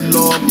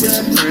Lord, put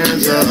your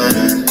prayers up.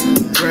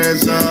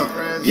 Prayers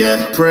up.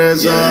 Yeah,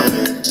 prayers up.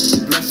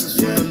 Blessings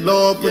from the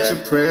Lord, put your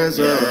prayers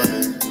up.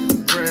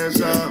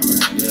 Prayers up.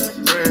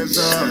 Prayers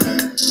up.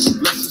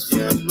 Blessings from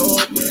the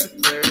Lord, put your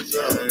prayers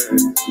up.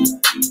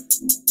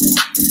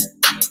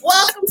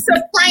 Welcome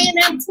to Praying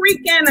and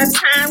Preaching, a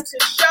time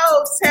to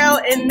show, tell,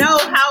 and know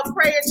how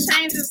prayer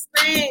changes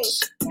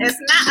things. It's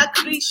not a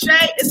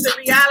cliche, it's a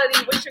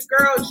reality with your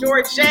girl,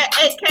 Georgette,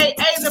 aka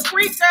The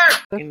Preacher.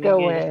 Let's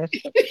go in.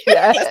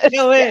 Yes. Let's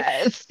go in.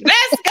 Yes.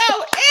 Let's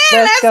go in.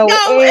 Let's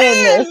go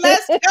in.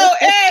 Let's go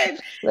in.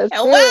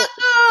 And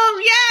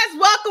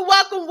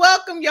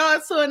welcome, y'all,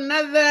 to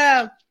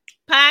another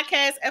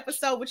podcast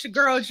episode with your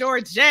girl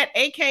Georgette,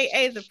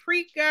 aka The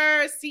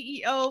Preacher,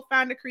 CEO,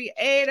 founder,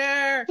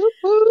 creator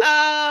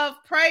of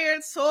Prayer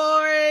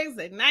Tours,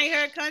 Ignite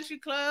Her Country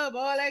Club,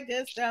 all that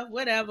good stuff,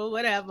 whatever.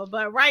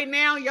 But right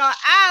now, y'all,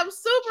 I'm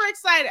super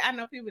excited. I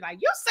know people are like,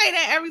 you say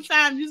that every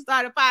time you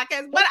start a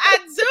podcast, but I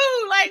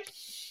do. Like,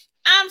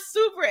 I'm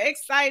super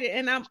excited,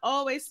 and I'm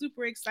always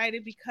super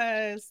excited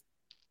because,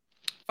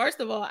 first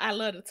of all, I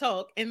love to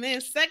talk, and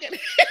then second,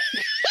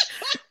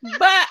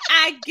 but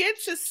I get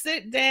to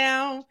sit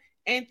down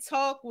and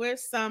talk with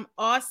some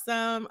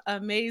awesome,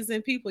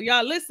 amazing people.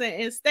 Y'all listen,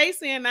 and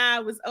Stacey and I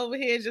was over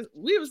here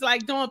we was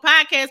like doing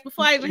podcasts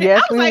before I even hit.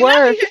 Yes, I was we like, were.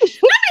 let me hit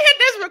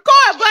this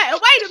record button.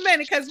 Wait a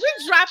minute, because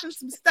we're dropping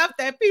some stuff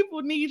that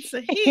people need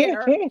to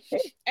hear.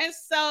 And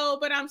so,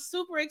 but I'm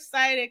super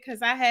excited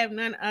because I have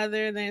none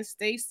other than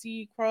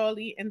Stacey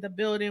Crawley in the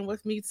building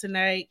with me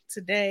today.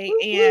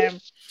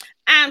 And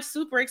I'm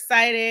super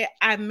excited.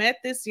 I met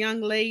this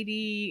young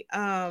lady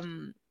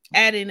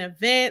at an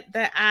event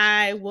that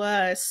I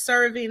was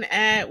serving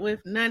at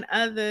with none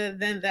other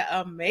than the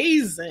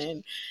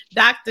amazing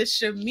Dr.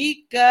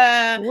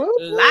 Shamika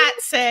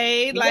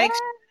Latte. Like,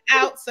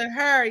 out to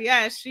her.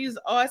 Yeah, she's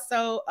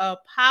also a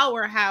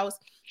powerhouse.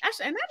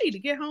 Actually, and I need to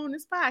get her on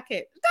this podcast.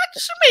 Dr.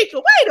 Shamika,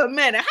 wait a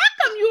minute. How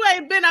come you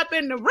ain't been up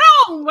in the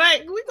room?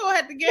 Right? We gonna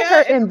have to get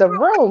her in the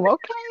room,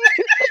 okay?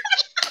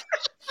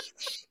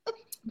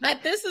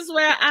 But this is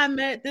where I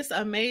met this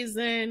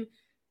amazing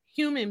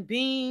human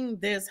being,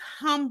 this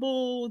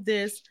humble,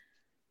 this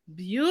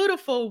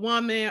beautiful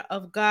woman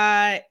of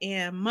God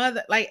and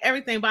mother, like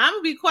everything. But I'm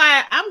gonna be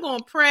quiet. I'm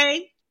gonna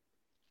pray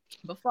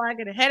before I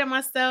get ahead of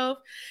myself.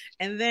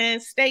 And then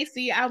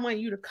Stacey, I want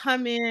you to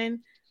come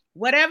in.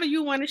 Whatever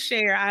you want to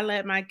share, I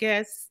let my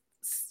guests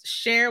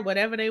share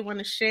whatever they want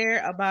to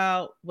share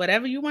about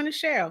whatever you want to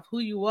share of who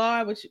you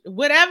are,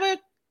 whatever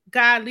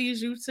God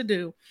leads you to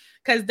do.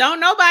 Because don't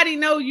nobody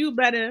know you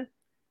better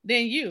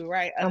than you,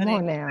 right? Come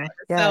on now.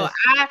 Yes. So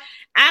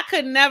I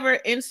could never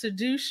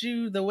introduce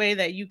you the way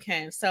that you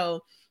can.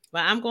 So,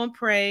 but I'm going to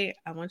pray.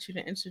 I want you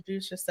to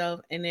introduce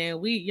yourself. And then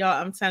y'all,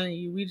 I'm telling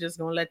you, we just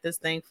going to let this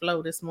thing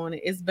flow this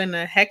morning. It's been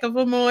a heck of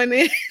a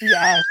morning.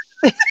 Yes.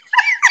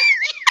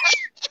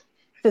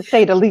 To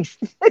say the least.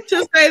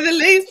 To say the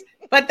least.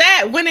 But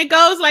that, when it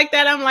goes like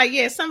that, I'm like,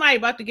 yeah, somebody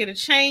about to get a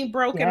chain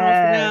broken off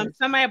of them.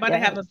 Somebody about to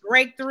have a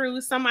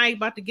breakthrough. Somebody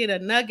about to get a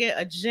nugget,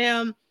 a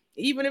gem.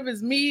 Even if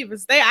it's me, if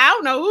it's they, I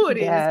don't know who it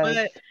is,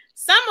 but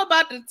something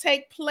about to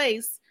take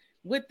place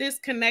with this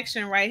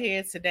connection right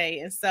here today.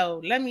 And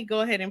so let me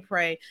go ahead and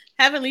pray.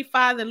 Heavenly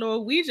Father,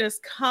 Lord, we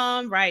just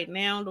come right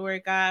now,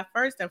 Lord God,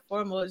 first and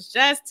foremost,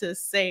 just to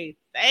say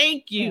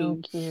thank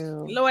you. Thank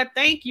you. Lord,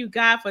 thank you,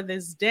 God, for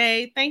this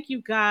day. Thank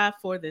you, God,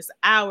 for this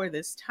hour,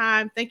 this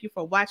time. Thank you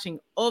for watching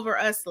over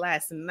us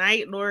last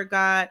night, Lord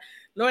God.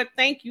 Lord,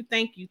 thank you,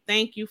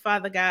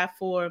 Father God,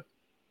 for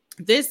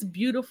this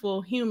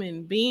beautiful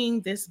human being,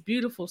 this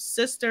beautiful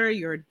sister,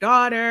 your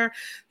daughter,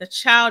 the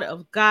child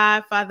of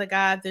God, Father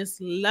God, this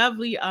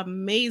lovely,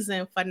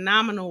 amazing,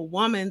 phenomenal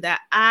woman that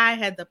I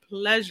had the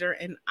pleasure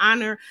and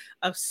honor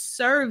of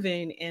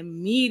serving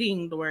and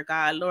meeting, Lord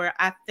God. Lord,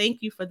 I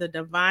thank you for the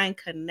divine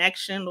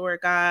connection, Lord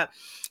God.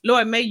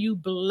 Lord, may you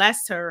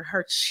bless her,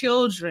 her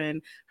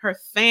children, her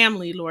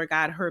family, Lord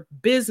God, her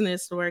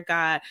business, Lord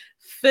God,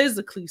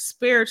 physically,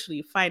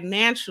 spiritually,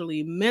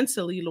 financially,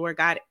 mentally, Lord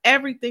God,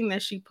 everything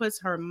that she puts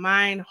her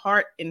mind,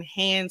 heart, and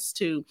hands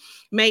to,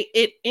 may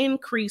it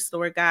increase,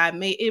 Lord God.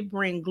 May it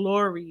bring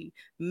glory,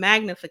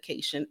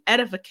 magnification,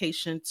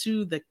 edification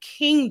to the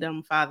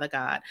kingdom, Father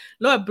God.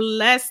 Lord,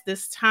 bless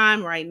this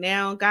time right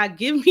now. God,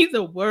 give me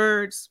the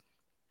words,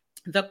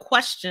 the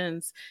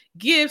questions.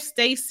 Give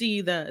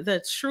Stacey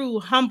the true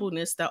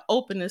humbleness, the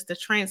openness, the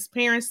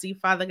transparency,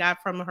 Father God,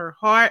 from her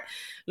heart.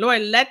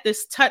 Lord, let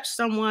this touch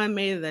someone.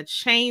 May the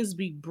chains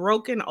be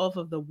broken off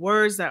of the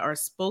words that are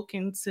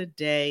spoken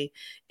today.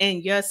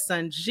 In your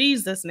son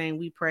Jesus' name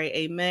we pray.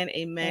 Amen,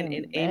 amen,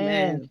 and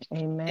amen.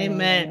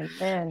 Amen.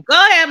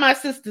 Go ahead, my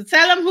sister.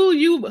 Tell them tell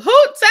the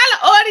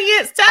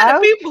audience, tell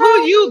the people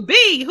who you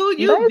be. Let's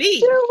do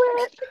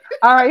it.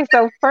 All right,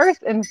 so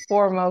first and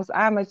foremost,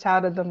 I'm a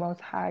child of the Most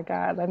High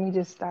God. Let me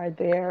just start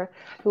there,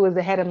 who is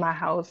the head of my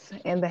house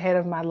and the head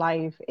of my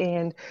life.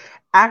 And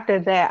after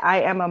that,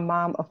 I am a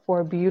mom of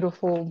 4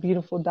 beautiful,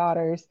 beautiful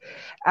daughters.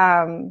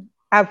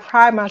 I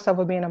pride myself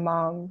on being a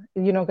mom.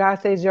 You know,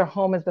 God says your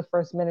home is the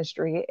first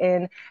ministry,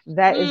 and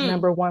that is Mm.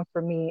 number one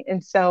for me.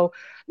 And so,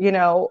 you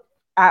know,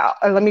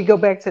 let me go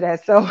back to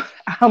that. So,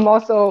 I'm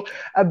also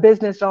a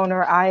business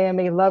owner. I am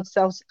a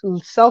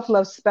self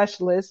love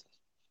specialist,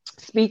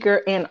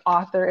 speaker, and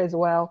author as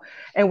well.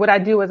 And what I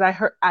do is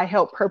I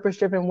help purpose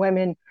driven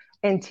women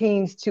and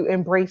teens to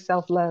embrace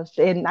self love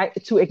and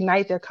to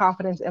ignite their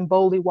confidence and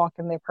boldly walk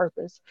in their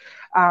purpose.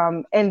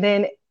 And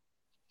then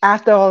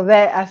after all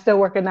that, I still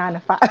work a 9 to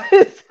 5.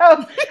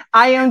 So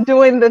I am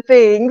doing the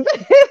things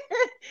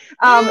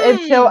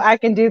until Mm. I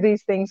can do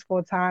these things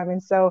full time.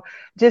 And so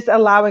just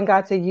allowing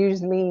God to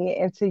use me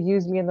and to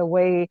use me in the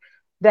way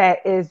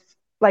that is,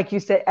 like you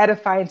said,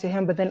 edifying to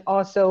Him, but then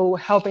also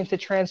helping to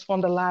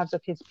transform the lives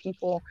of His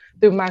people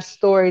through my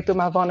story, through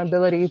my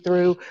vulnerability,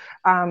 through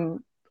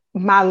um,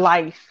 my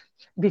life.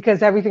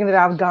 Because everything that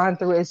I've gone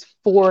through is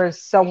for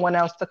someone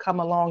else to come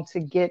along to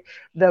get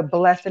the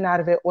blessing out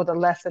of it or the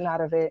lesson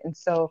out of it. And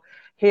so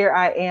here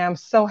I am,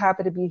 so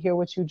happy to be here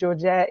with you,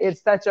 Georgette.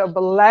 It's such a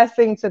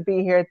blessing to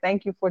be here.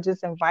 Thank you for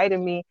just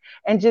inviting me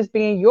and just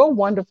being your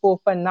wonderful,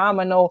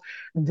 phenomenal,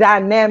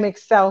 dynamic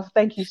self.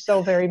 Thank you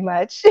so very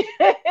much.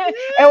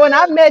 And when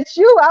I met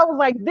you, I was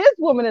like, this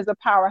woman is a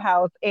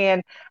powerhouse.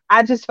 And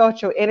I just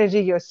felt your energy,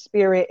 your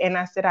spirit. And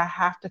I said, I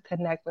have to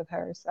connect with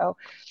her. So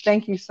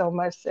thank you so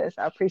much, sis.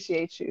 I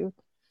appreciate you.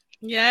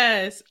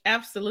 Yes,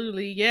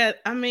 absolutely. Yeah.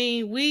 I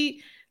mean,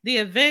 the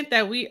event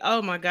that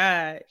oh my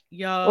God,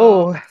 y'all.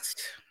 Oh,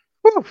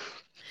 whew,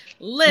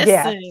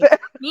 yes. Listen,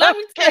 let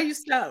me tell you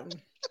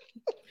something.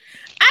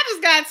 I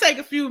just gotta take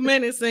a few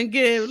minutes and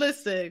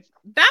listen,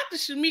 Dr.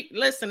 Shamika,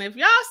 listen, if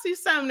y'all see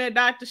something that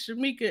Dr.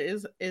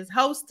 Shamika is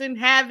hosting,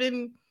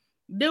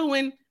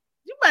 doing,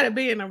 you better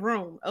be in the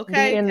room,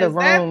 okay? Be in the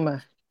Because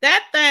room.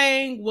 that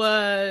thing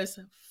was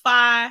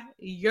fire.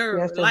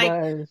 Yes, it Like,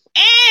 was.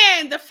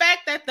 and the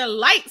fact that the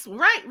lights,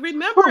 right?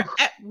 Remember,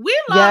 Whew. we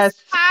lost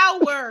Yes.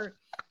 power.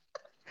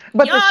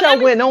 But Y'all, the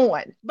show went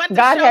on. but the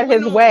God show had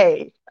went his on.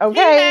 way. He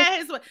Okay. had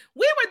his way.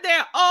 We were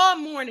there all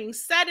morning,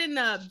 setting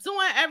up,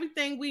 doing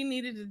everything we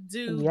needed to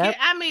do. Yep.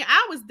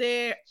 I was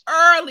there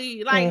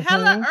early, like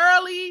hella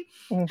early,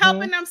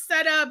 helping them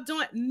set up,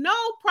 doing no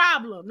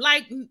problem.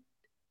 Like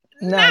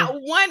None.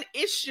 not one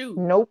issue.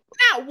 Nope.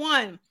 Not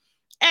one.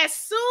 As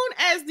soon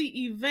as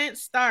the event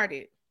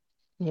started,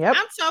 Yep.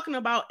 I'm talking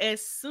about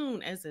as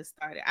soon as it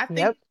started. I think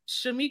Yep.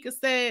 Shamika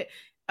said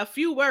a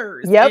few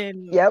words. Yep.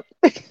 Yep.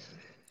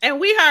 And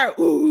we heard,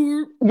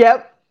 ooh.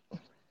 Yep.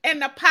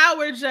 And the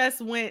power just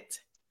went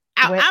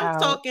out. I'm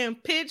talking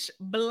pitch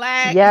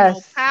black, yes.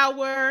 no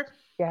power.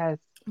 Yes.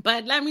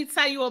 But let me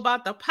tell you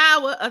about the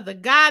power of the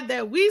God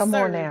that we serve. Come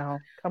on now.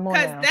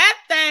 Because that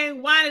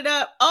thing winded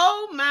up,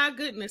 oh my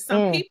goodness.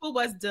 Some people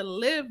was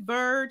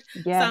delivered.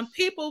 Yes. Some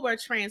people were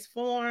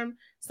transformed.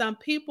 Some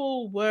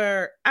people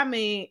were, I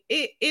mean,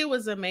 it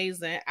was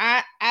amazing.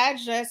 I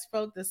just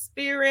felt the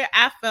spirit.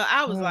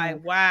 I was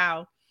like,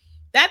 wow.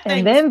 That thing,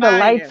 and then the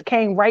lights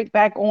came right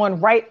back on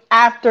right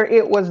after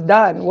it was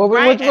done,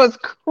 which was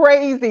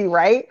crazy,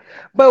 right?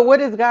 But what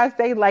does God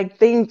say? Like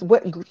things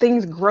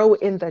grow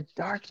in the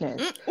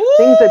darkness. Ooh.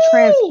 Things are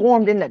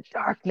transformed in the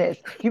darkness.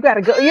 You got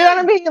to go. You know what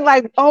I mean?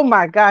 Like, oh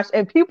my gosh!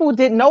 And people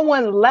did. No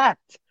one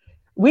left.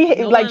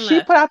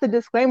 She put out the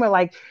disclaimer,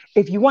 like,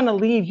 if you want to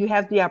leave, you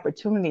have the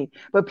opportunity.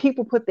 But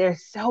people put their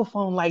cell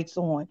phone lights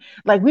on.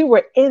 Like we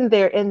were in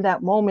there in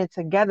that moment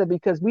together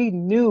because we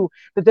knew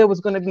that there was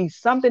going to be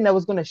something that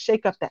was going to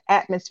shake up the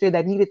atmosphere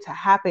that needed to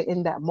happen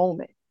in that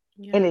moment.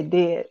 Yeah. And it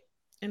did.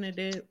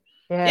 Yes.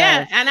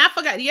 Yeah. And I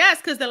forgot. Yes,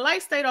 because the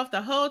lights stayed off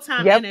the whole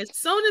time. Yep. And as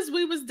soon as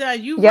we was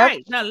done,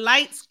 right. The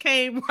lights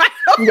came right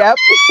off. Yep.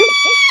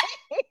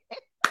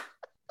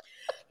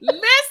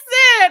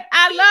 Listen,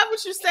 I love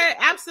what you said.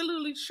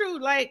 Absolutely true.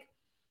 Like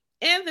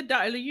in the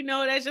dark,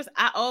 that's just,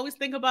 I always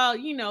think about,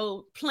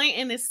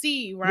 planting a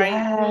seed, right?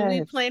 Yes. When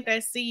we plant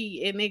that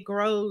seed and it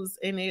grows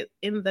in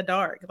the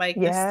dark, like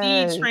the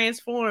seed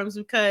transforms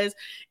because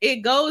it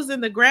goes in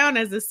the ground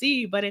as a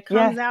seed, but it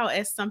comes out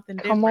as something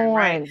different,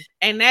 right?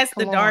 And that's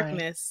the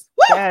darkness.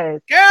 Woo!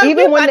 Yes. Girl,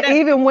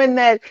 even when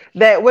that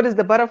what does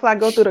the butterfly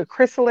go through the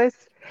chrysalis?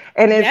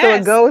 And then so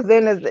it goes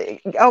in as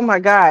oh my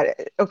God.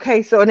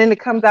 Okay, so and then it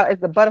comes out as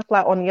the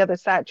butterfly on the other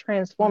side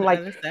transformed.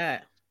 Like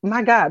that.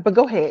 My God, but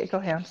go ahead.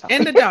 I'm sorry.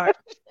 In the dark.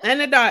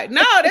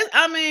 No,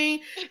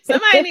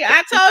 somebody.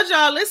 I told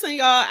y'all. Listen,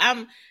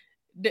 y'all.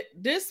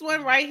 This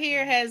one right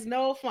here has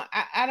no fun.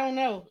 I don't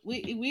know.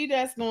 We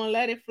just gonna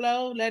let it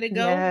flow, let it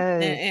go,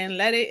 and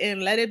let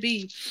it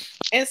be.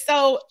 And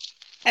so,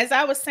 as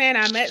I was saying,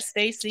 I met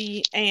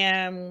Stacy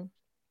and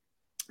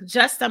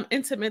just some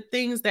intimate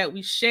things that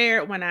we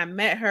shared when I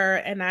met her,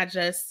 and I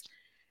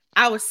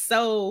was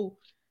so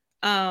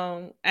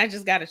I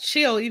just got a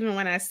chill even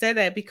when I said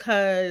that,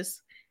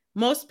 because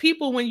most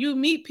people, when you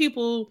meet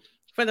people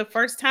for the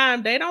first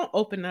time, they don't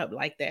open up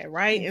like that,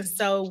 right? Mm-hmm. And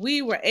so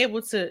we were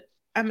able to,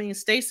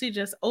 Stacy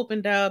just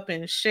opened up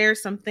and shared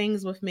some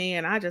things with me,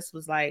 and I just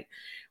was like,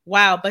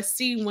 wow. But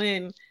see,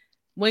 when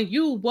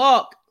you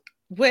walk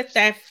with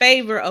that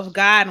favor of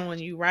God on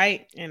you,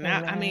 right? And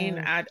I mean,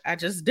 Amen. I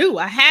just do.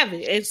 I have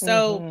it. And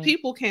so Mm-hmm.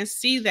 people can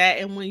see that.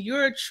 And when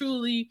you're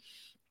truly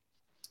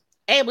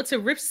able to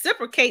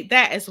reciprocate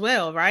that as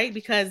well, right?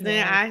 Because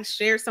then Yes. I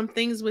shared some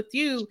things with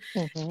you,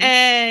 Mm-hmm.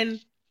 and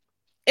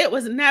it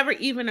was never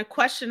even a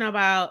question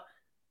about,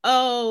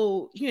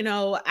 oh, you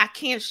know, I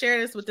can't share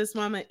this with this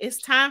woman.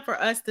 It's time for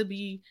us to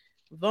be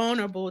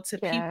vulnerable to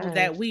people Yes.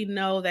 that we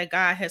know that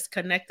God has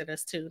connected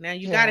us to. Now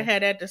you got to Yes.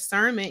 have that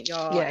discernment,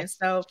 y'all. And Yes.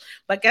 so,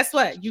 but guess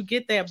what? You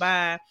get there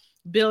by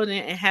building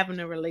and having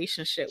a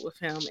relationship with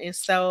him. And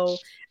so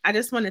I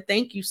just want to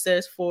thank you,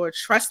 sis, for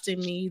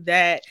trusting me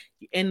that,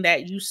 and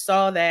that you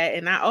saw that.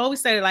 And I always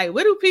say, like,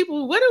 what do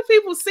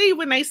people see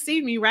when they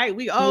see me, right?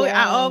 Yeah.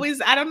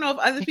 I don't know if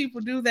other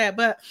people do that,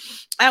 but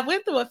I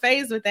went through a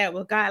phase with that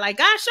with God. Like,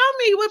 God, show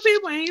me what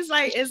people, and he's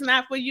like, it's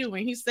not for you.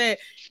 And he said,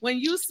 when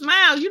you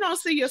smile, you don't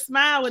see your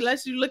smile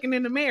unless you're looking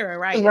in the mirror,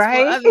 right? It's for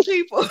Right. other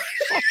people.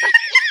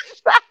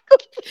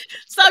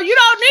 So you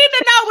don't need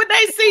to know what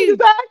they see.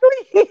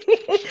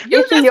 Exactly. They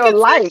You see just your continue.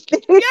 light.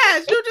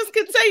 Yes, you just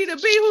continue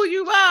to be who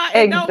you are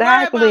and don't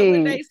worry about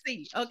what Exactly. they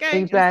see. Okay.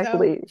 And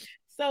Exactly.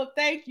 so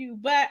thank you.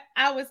 But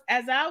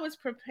as I was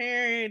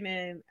preparing,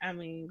 and I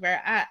mean,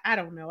 I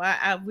don't know.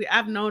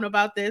 I've known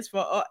about this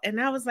and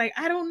I was like,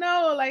 I don't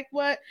know, like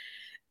what.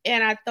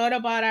 And I thought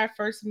about our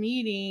first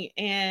meeting,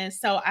 and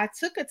so I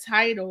took a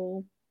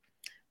title,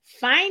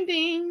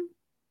 Finding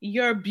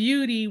Your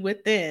Beauty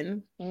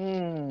Within.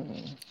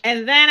 Mm.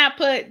 And then I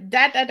put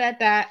dot dot dot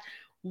dot.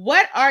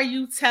 What are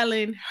you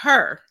telling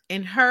her?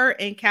 And her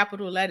in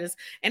capital letters.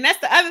 And that's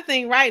the other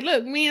thing, right?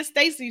 Look, me and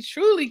Stacy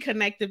truly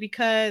connected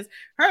because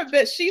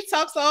she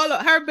talks all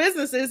of her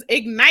businesses,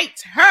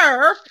 Ignite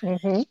Her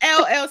Mm-hmm.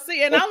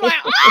 LLC. And I'm like,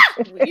 ah,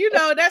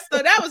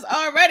 that was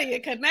already a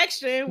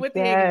connection with the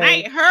Yes.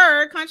 Ignite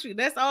Her country.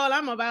 That's all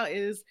I'm about,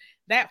 is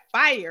that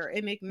fire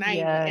and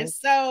igniting. And Yes.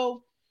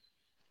 so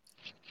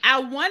I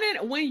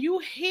wanted, when you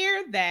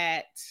hear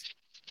that,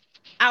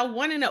 I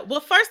want to know. Well,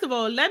 first of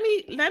all, let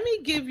me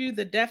give you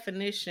the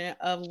definition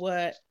of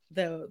what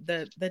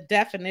the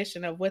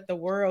definition of what the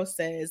world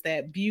says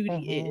that beauty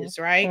Mm-hmm. is,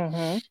 right?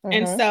 Mm-hmm.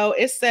 And Mm-hmm. so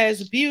it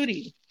says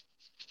beauty,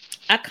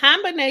 a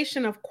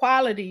combination of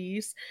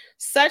qualities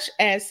such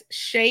as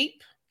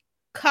shape,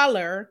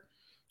 color,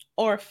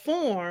 or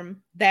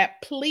form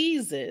that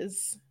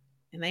pleases,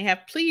 and they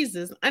have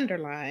pleases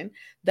underlined,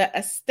 the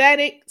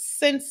aesthetic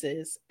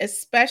senses,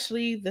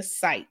 especially the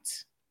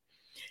sight.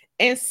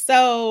 And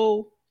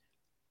so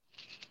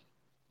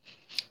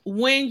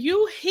when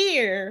you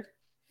hear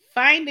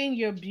finding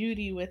your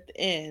beauty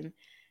within,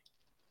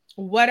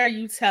 what are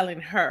you telling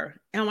her?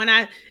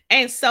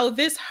 And so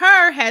this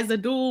her has a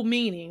dual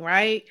meaning,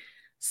 right?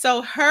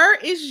 So her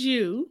is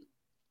you.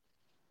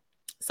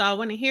 So I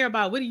want to hear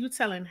about, what are you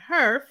telling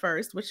her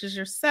first, which is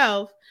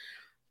yourself,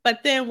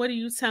 but then what are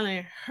you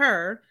telling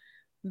her,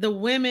 the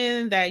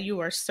women that you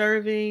are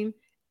serving,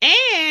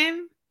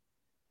 and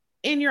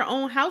in your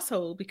own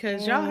household,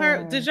 because did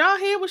Mm. y'all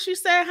hear what she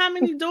said, how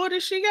many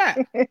daughters she got?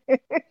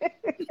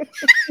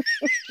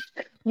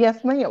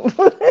 Yes, ma'am.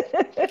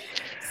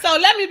 So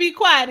let me be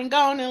quiet and go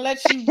on and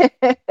let you,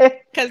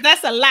 because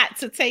that's a lot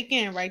to take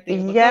in right there.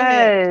 But go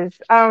ahead.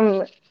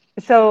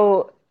 Yes.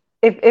 So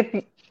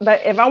if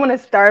I want to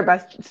start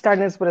by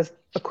starting this with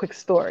a quick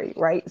story,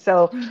 right?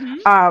 So,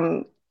 Mm-hmm.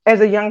 um, as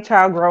a young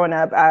child growing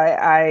up,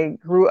 I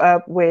grew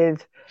up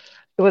with,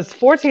 it was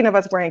 14 of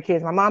us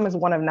grandkids. My mom is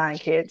one of 9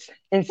 kids.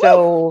 And Woo!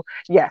 so,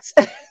 yes.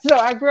 So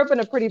I grew up in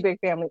a pretty big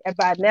family. And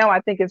by now,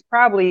 I think it's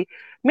probably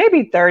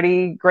maybe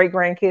 30 great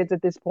grandkids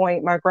at this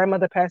point. My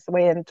grandmother passed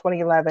away in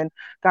 2011.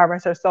 God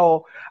rest her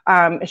soul.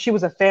 And she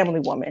was a family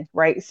woman,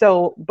 right?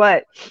 So,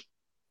 but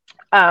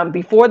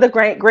before the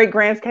great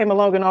grands came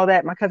along and all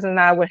that, my cousin and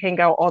I would hang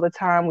out all the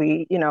time.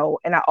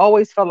 And I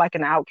always felt like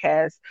an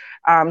outcast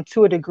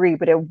to a degree,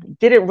 but it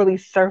didn't really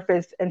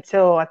surface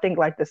until I think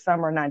like the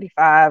summer of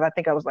 '95. I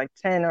think I was like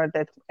 10 or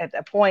at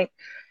that point.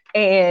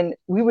 And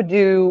we would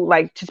do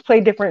like just play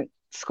different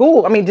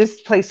school. I mean,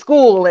 just play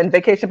school and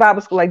vacation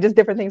Bible school, like just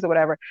different things or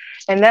whatever.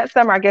 And that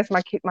summer, I guess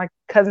my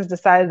cousins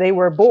decided they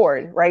were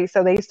bored, right?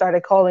 So they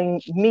started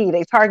calling me.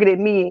 They targeted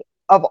me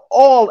of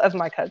all of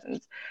my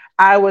cousins.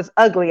 I was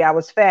ugly. I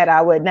was fat.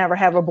 I would never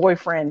have a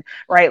boyfriend,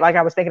 right? Like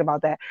I was thinking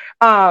about that.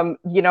 My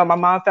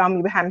mom found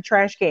me behind a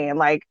trash can,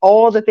 like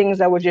all the things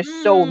that were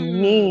just so Mm.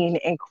 mean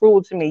and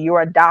cruel to me. You're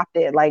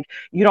adopted, like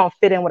you don't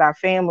fit in with our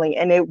family.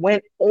 And it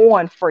went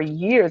on for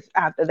years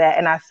after that.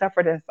 And I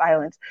suffered in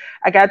silence.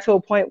 I got to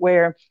a point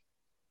where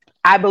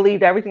I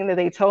believed everything that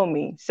they told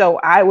me. So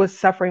I was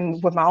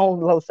suffering with my own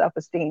low self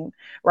esteem,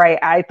 right?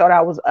 I thought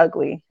I was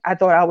ugly. I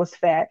thought I was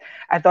fat.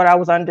 I thought I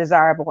was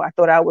undesirable. I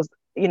thought I was,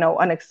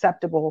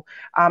 unacceptable.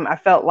 I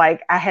felt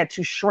like I had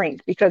to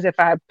shrink because if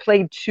I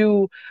played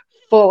too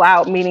full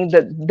out, meaning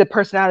the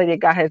personality that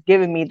God has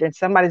given me, then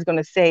somebody's going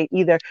to say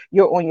either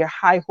you're on your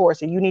high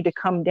horse and you need to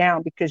come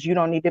down because you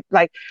don't need to,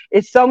 like,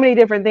 it's so many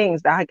different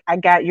things. I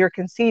got, you're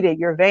conceited,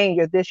 you're vain,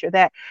 you're this, you're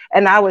that.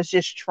 And I was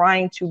just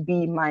trying to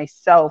be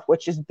myself,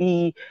 which is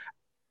be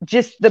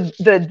just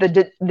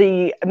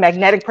the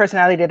magnetic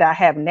personality that I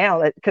have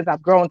now, because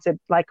I've grown to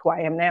like who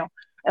I am now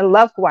and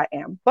love who I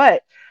am.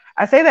 But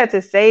I say that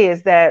to say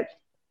is that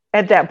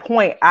at that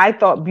point, I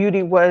thought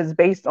beauty was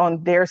based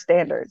on their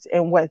standards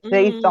and what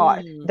they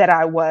thought that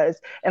I was.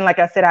 And like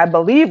I said, I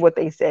believe what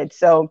they said.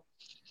 So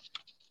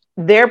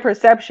their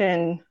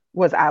perception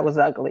was I was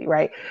ugly,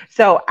 right?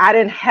 So I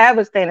didn't have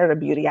a standard of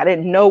beauty. I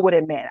didn't know what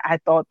it meant. I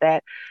thought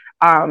that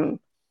um,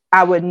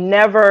 I would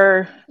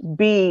never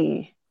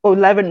be or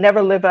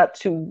never live up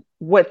to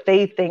what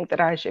they think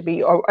that I should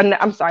be. Or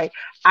I'm sorry,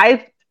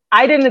 I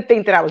didn't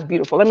think that I was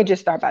beautiful. Let me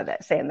just start by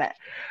that saying that.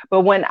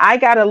 But when I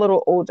got a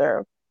little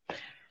older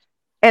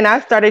and I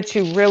started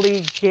to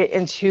really get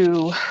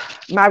into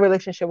my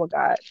relationship with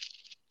God,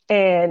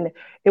 and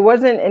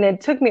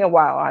it took me a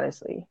while,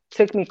 honestly. It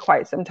took me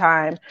quite some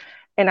time.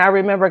 And I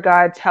remember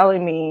God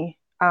telling me,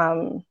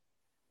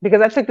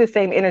 because I took the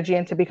same energy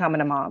into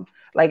becoming a mom.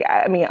 Like,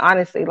 I mean,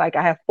 honestly, like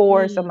I have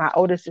four, so my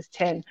oldest is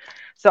 10.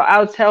 So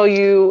I'll tell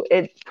you,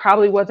 it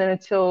probably wasn't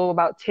until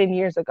about 10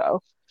 years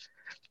ago,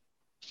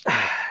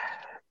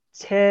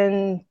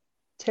 7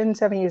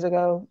 years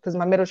ago, because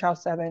my middle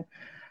child's 7.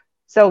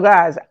 So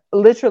guys,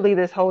 literally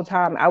this whole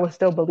time I was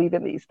still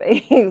believing these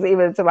things,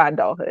 even to my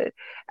adulthood.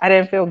 I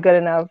didn't feel good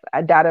enough.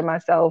 I doubted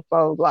myself,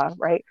 blah, blah, blah,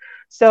 right?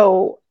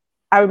 So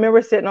I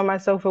remember sitting on my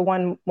sofa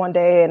one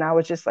day and I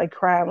was just like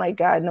crying, like,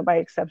 God,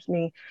 nobody accepts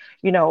me.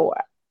 You know,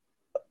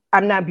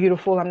 I'm not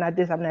beautiful. I'm not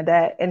this, I'm not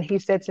that. And he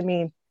said to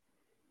me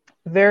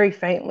very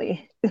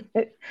faintly,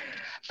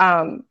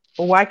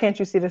 why can't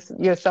you see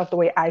yourself the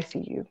way I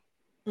see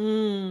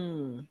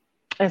you?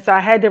 And so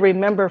I had to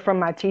remember from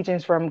my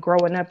teachings from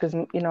growing up, because,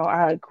 you know,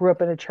 I grew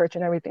up in a church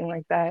and everything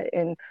like that.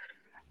 And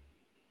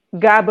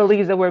God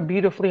believes that we're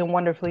beautifully and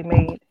wonderfully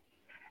made.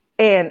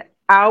 And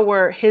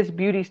his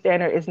beauty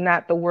standard is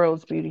not the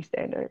world's beauty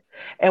standard.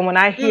 And when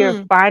I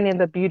hear finding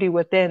the beauty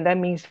within, that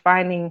means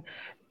finding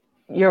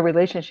your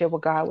relationship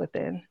with God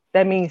within.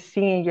 That means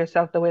seeing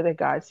yourself the way that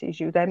God sees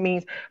you. That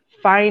means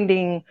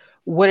finding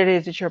what it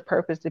is that your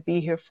purpose to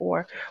be here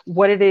for,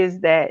 what it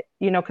is that,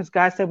 you know, because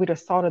God said we're the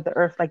salt of the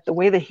earth, like the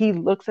way that he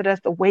looks at us,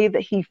 the way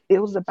that he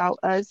feels about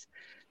us,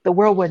 the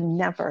world would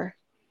never,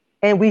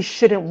 and we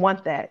shouldn't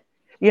want that.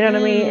 You know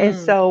what I mean? And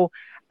so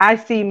I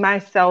see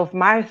myself,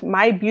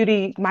 my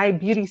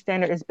beauty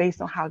standard is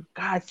based on how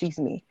God sees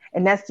me.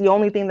 And that's the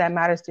only thing that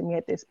matters to me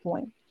at this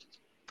point.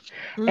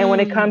 And when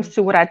it comes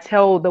to what I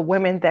tell the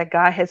women that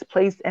God has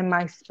placed in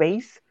my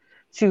space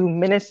to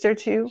minister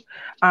to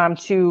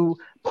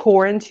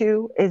pour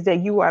into, is that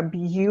you are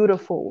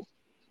beautiful,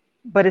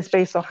 but it's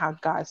based on how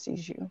God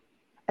sees you.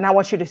 And I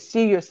want you to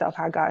see yourself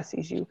how God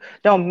sees you.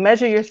 Don't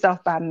measure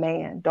yourself by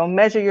man. Don't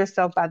measure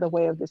yourself by the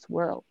way of this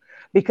world,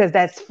 because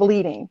that's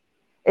fleeting.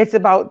 It's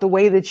about the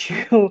way that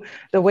you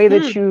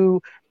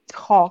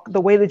talk, the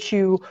way that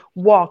you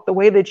walk, the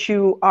way that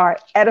you are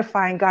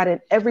edifying God in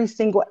every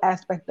single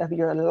aspect of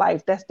your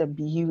life. That's the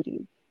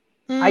beauty.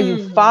 Are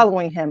you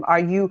following him? Are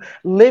you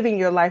living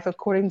your life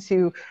according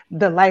to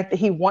the life that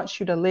he wants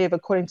you to live,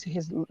 according to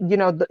his, you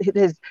know,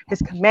 his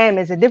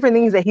commandments and different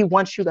things that he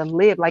wants you to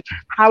live? Like,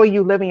 how are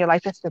you living your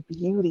life? That's the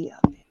beauty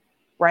of it,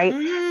 right?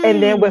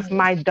 And then with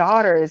my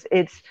daughters,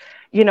 it's,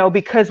 you know,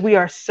 because we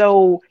are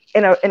so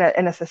in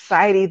a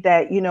society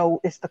that, you know,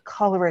 it's the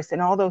colorist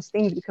and all those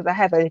things, because I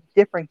have a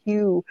different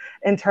hue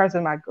in terms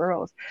of my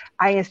girls.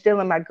 I instill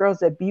in my girls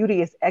that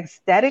beauty is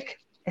aesthetic,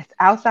 it's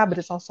outside, but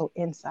it's also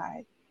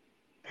inside.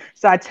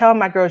 So I tell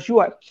my girls, you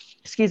are,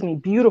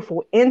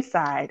 beautiful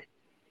inside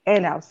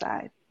and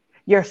outside.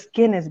 Your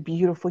skin is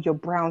beautiful, your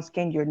brown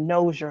skin, your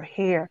nose, your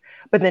hair,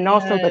 but then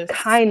also the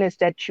kindness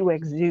that you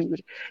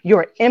exude,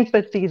 your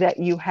empathy that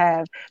you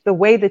have, the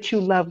way that you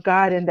love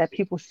God, and that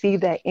people see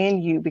that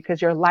in you,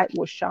 because your light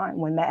will shine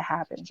when that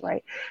happens,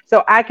 right?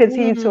 So I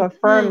continue to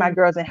affirm my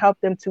girls and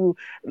help them to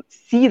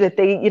see that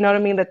they, you know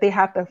what I mean, that they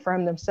have to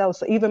affirm themselves.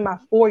 So even my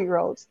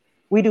 4-year-olds,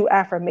 we do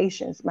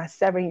affirmations, my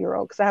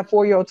 7-year-old, because I have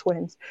 4-year-old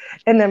twins,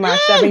 and then my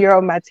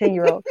 7-year-old, my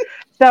 10-year-old.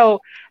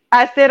 So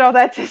I said all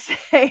that to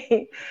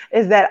say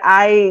is that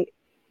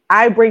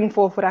I bring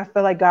forth what I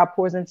feel like God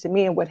pours into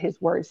me and what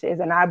his word says.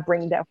 And I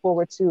bring that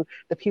forward to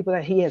the people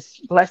that he has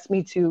blessed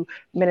me to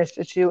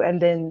minister to, and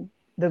then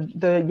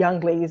the young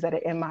ladies that are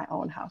in my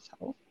own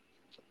household.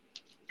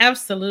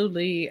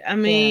 Absolutely. I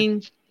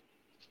mean,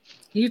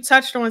 you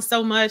touched on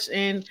so much,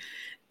 and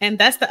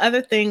that's the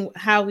other thing,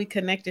 how we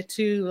connected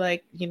to,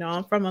 like, you know,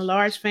 I'm from a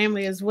large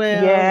family as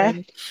well. Yeah.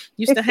 And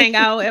used to hang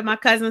out at my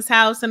cousin's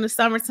house in the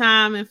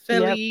summertime in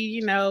Philly.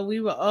 You know, we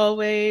were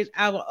always,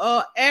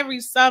 every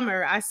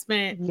summer I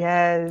spent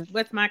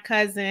with my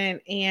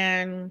cousin,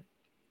 and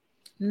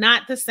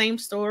not the same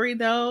story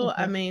though.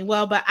 I mean,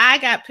 well, but I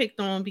got picked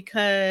on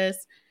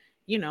because,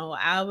 you know,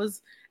 I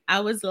was I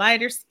was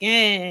lighter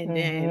skinned,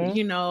 and Mm-hmm.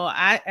 you know,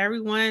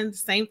 everyone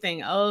same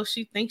thing. Oh,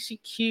 she thinks she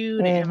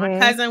cute, and my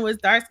Mm-hmm. cousin was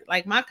dark.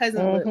 Like my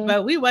cousin was, Mm-hmm.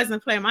 but we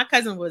wasn't playing. My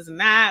cousin was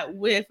not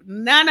with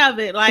none of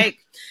it. Like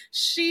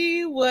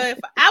she would,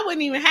 I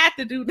wouldn't even have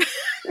to do.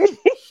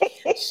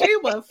 She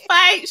would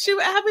fight.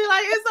 I'd be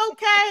like, it's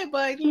okay,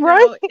 but you Right.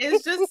 know,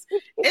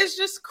 it's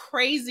just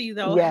crazy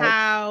though Yes.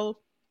 how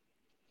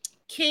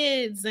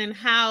kids and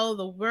how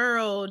the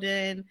world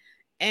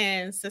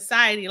and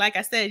society, like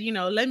I said, you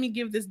know, let me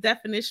give this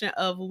definition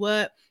of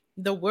what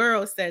the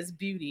world says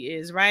beauty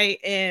is, right?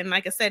 And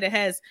like I said, it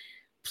has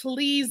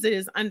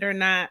pleases under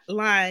not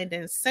lined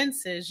and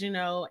senses, you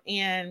know,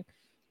 and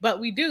but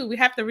we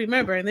have to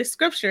remember in this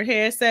scripture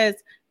here it says,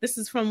 this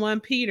is from 1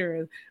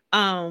 Peter,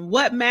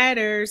 what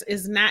matters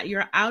is not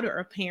your outer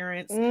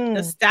appearance,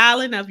 the Mm.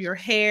 styling of your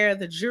hair,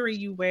 the jewelry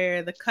you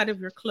wear, the cut of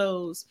your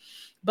clothes,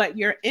 but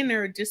your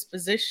inner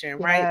disposition,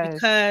 right? Yes.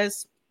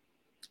 Because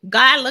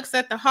God looks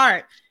at the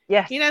heart.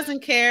 Yes. He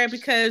doesn't care,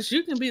 because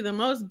you can be the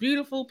most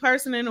beautiful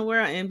person in the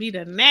world and be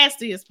the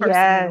nastiest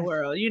person in the Yes.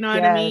 world. You know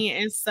what I Yes. mean?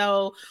 And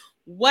so,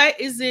 what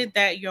is it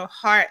that your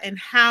heart, and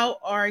how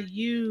are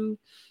you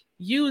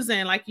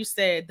using, like you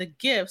said, the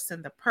gifts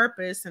and the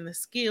purpose and the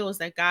skills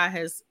that God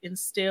has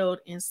instilled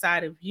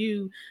inside of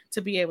you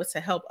to be able to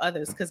help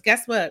others? Because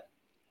guess what?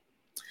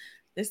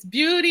 This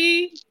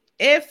beauty,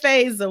 it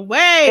fades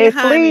away, It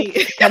honey.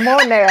 fleets. Come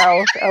on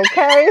now.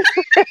 Okay.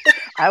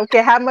 I don't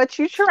care how much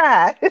you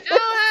try.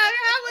 Oh,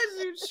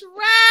 how much you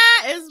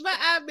try is, but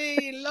I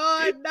mean,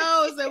 Lord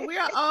knows that we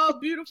are all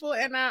beautiful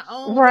in our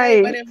own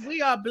way. But Right. if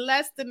we are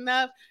blessed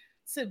enough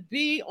to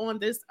be on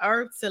this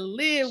earth to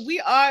live, we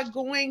are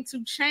going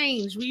to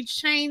change. We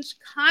change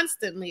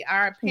constantly.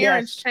 Our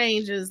appearance Yes.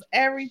 changes,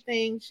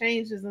 everything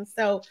changes. And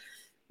so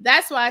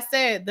that's why I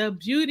said the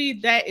beauty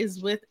that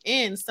is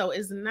within. So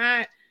it's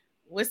not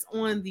what's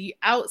on the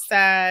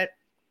outside,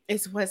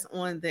 it's what's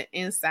on the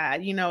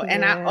inside, you know.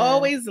 And I Yeah.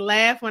 always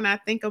laugh when I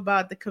think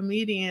about the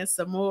comedian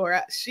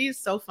Samora. She's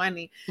so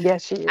funny.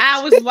 Yes, she is.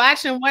 I was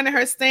watching one of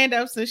her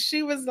stand-ups and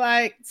she was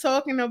like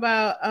talking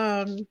about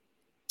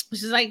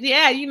she's like,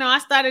 yeah, you know, I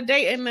started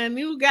dating a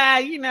new guy,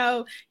 you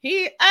know,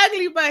 he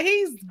ugly, but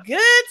he's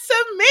good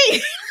to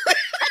me.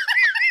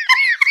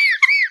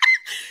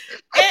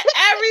 And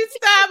every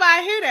time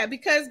I hear that,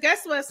 because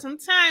guess what?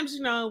 Sometimes,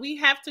 you know, we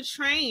have to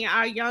train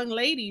our young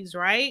ladies,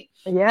 right?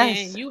 And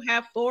Yes. you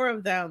have 4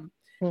 of them.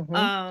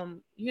 Mm-hmm.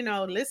 You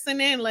know,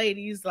 listen in,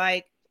 ladies,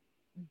 like,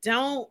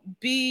 don't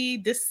be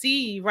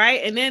deceived,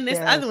 right? And then this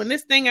other one,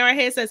 Yes. this thing right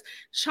here says,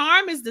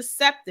 charm is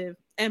deceptive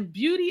and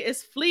beauty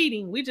is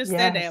fleeting. We just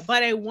said that. Yes.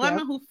 But a Yep.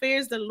 woman who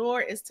fears the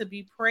Lord is to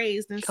be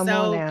praised. And Come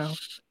on so now.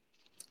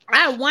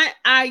 I want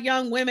our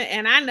young women,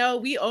 and I know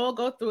we all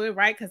go through it,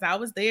 right? Because I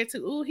was there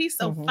too. Ooh, he's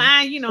so Mm-hmm.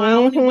 fine. You know, I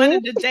only Mm-hmm.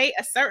 wanted to date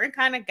a certain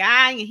kind of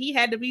guy, and he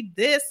had to be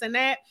this and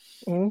that.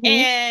 Mm-hmm.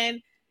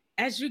 And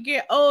as you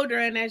get older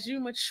and as you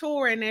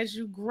mature and as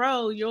you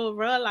grow, you'll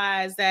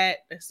realize that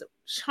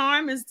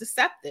charm is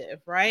deceptive,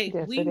 right?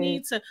 Yes, We it is.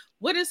 need to,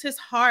 what is his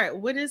heart?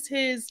 What is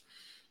his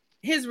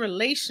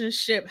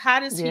relationship? How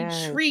does he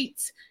Yes.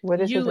 treat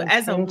What is his you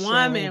as a intentions?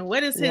 woman?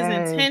 What is his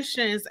Yes.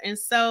 intentions? And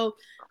so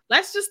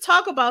let's just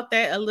talk about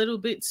that a little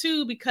bit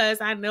too,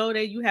 because I know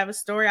that you have a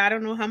story. I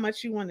don't know how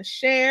much you want to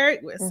share.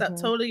 It's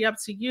Mm-hmm. totally up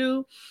to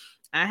you.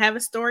 I have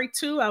a story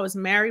too. I was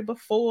married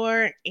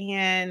before,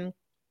 and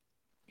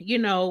you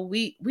know,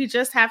 we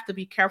just have to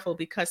be careful,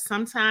 because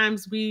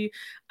sometimes we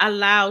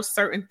allow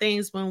certain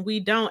things when we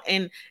don't.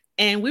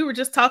 And we were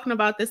just talking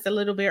about this a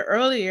little bit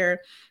earlier,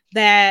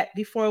 that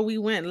before we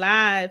went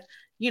live,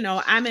 you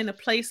know, I'm in a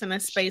place, in a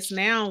space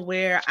now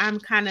where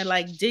I'm kind of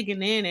like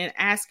digging in and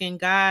asking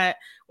God,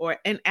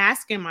 and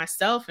asking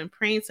myself and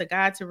praying to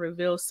God to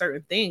reveal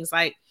certain things,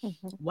 like,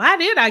 Mm-hmm. why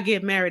did I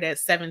get married at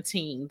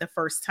 17 the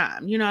first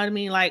time? You know what I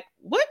mean? Like,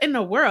 what in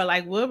the world?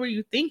 Like, what were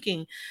you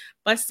thinking?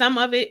 But some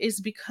of it is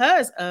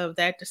because of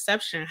that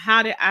deception.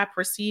 How did I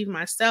perceive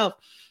myself?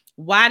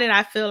 Why did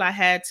I feel I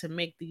had to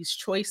make these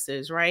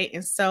choices? Right.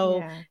 And so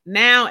Yeah.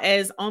 now,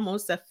 as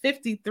almost a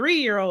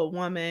 53-year-old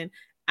woman,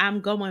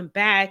 I'm going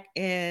back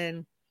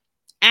and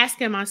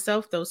asking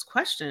myself those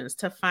questions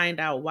to find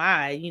out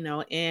why, you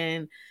know,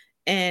 and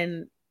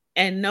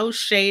and no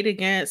shade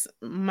against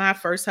my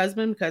first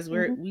husband, because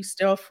Mm-hmm. we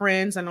still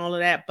friends and all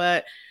of that.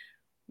 But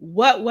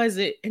what was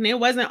it? And it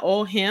wasn't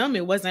all him,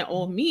 it wasn't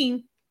all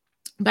me,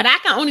 but I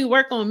can only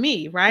work on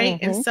me, right?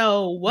 And Mm-hmm.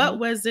 so Mm-hmm. what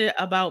was it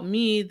about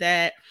me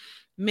that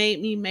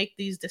made me make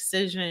these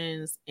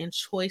decisions and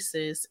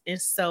choices,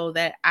 and so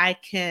that I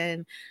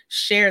can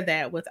share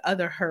that with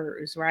other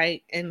hers,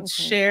 right? And Mm-hmm.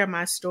 share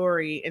my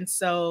story. And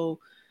so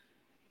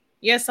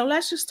yeah, so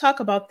let's just talk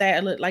about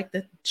that, like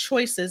the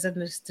choices and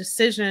the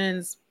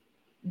decisions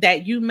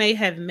that you may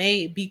have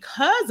made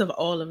because of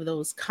all of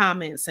those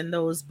comments and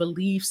those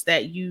beliefs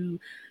that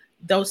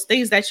those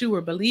things that you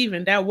were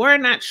believing that were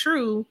not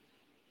true.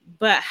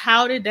 But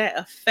how did that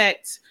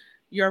affect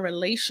your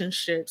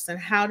relationships, and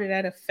how did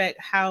that affect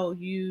how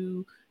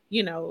you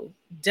know,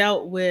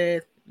 dealt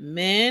with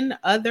men,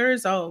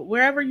 others, or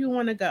wherever you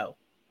want to go?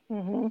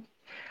 Mm-hmm.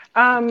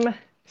 Um,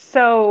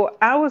 So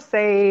I would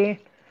say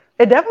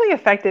it definitely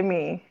affected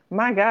me.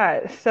 My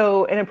God.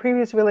 So in a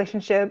previous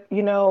relationship,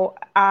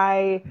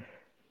 I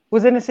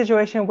was in a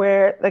situation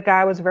where the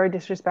guy was very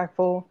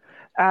disrespectful.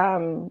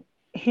 Um,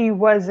 he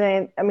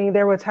wasn't, I mean,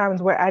 there were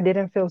times where I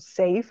didn't feel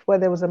safe,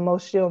 whether it was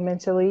emotional,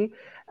 mentally,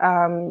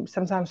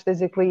 sometimes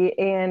physically,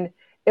 and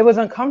it was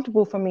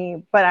uncomfortable for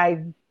me. But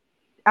I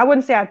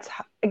wouldn't say I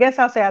guess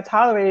I'll say I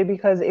tolerated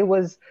because it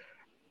was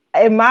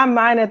in my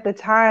mind at the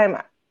time,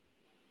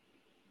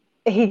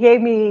 he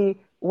gave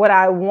me what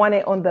I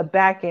wanted on the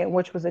back end,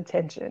 which was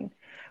attention,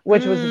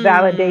 which was Mm.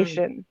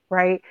 validation,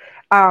 right?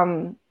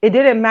 It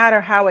didn't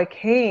matter how it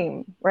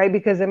came, right?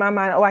 Because in my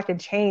mind, oh, I can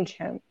change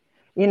him.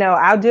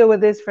 I'll deal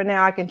with this for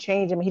now. I can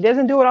change him. He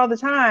doesn't do it all the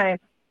time,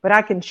 but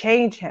I can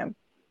change him.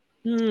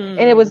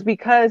 And it was Mm.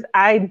 because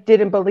I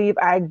didn't believe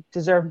I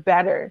deserved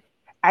better.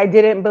 I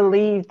didn't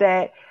believe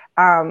that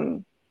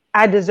um,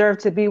 I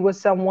deserved to be with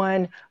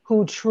someone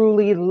who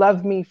truly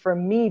loved me for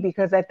me,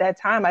 because at that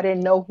time I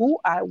didn't know who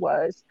I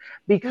was,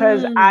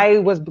 because Mm. I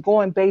was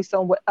going based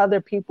on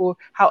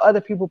how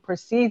other people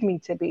perceived me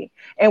to be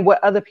and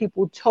what other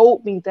people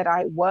told me that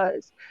I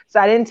was. So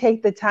I didn't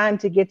take the time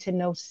to get to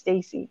know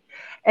Stacy.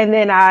 And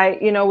then I,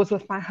 was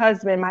with my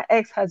husband, my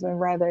ex-husband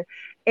rather,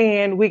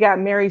 and we got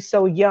married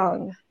so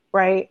young,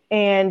 right?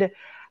 And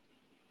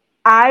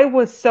I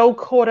was so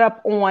caught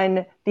up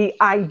on the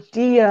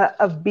idea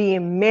of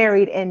being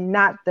married and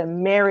not the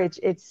marriage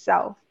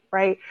itself,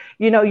 right?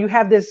 You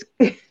have this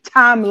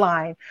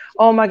timeline.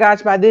 Oh my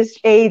gosh, by this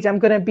age, I'm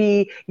going to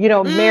be,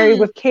 married Mm.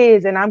 with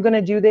kids, and I'm going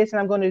to do this and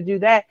I'm going to do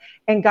that.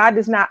 And God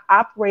does not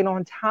operate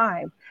on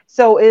time.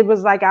 So it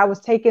was like I was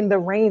taking the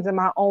reins in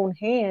my own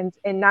hands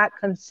and not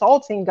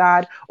consulting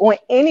God on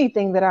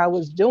anything that I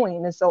was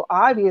doing. And so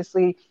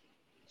obviously,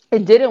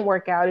 it didn't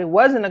work out. It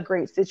wasn't a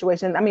great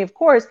situation. I mean, of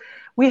course,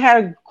 we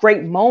had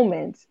great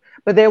moments,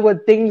 but there were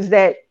things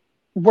that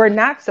were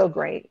not so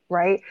great,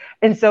 right?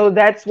 And so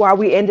that's why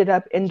we ended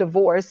up in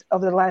divorce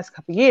over the last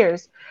couple of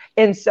years.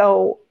 And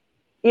so,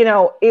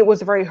 it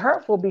was very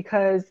hurtful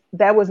because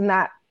that was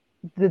not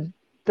the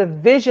the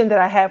vision that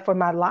I had for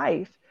my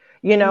life.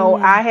 I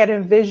Mm. had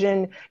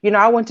envisioned,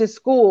 I went to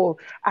school,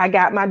 I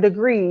got my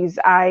degrees,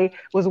 I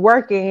was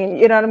working,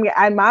 you know what I mean?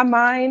 In my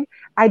mind,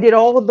 I did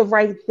all of the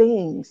right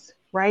things,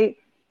 right?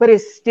 But it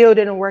still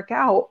didn't work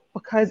out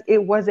because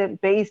it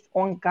wasn't based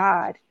on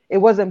God. It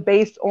wasn't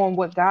based on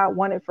what God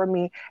wanted for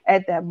me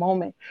at that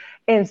moment.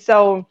 And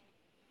so,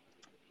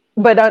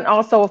 but then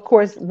also, of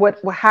course, what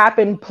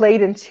happened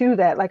played into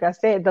that. Like I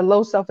said, the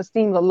low self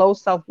esteem, the low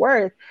self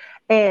worth.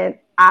 And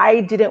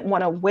I didn't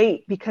want to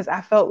wait because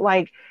I felt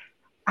like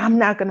I'm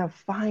not going to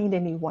find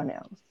anyone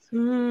else.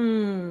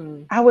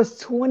 Mm. I was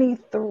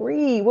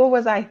 23. What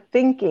was I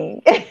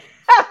thinking?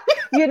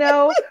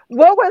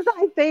 What was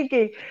I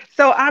thinking?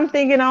 So I'm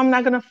thinking I'm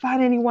not going to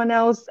find anyone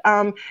else.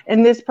 And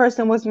this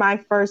person was my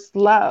first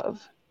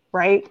love,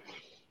 right?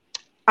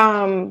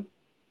 Um,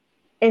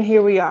 and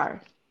here we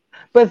are.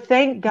 But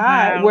thank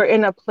God we're Wow.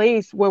 in a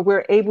place where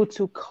we're able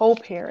to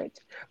co-parent.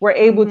 We're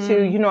able to,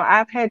 Mm-hmm.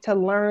 I've had to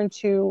learn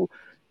to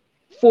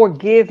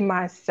forgive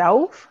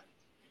myself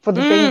for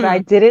the things I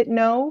Mm. didn't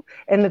know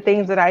and the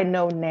things that I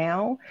know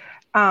now.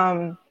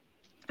 Um,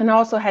 and I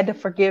also had to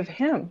forgive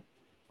him,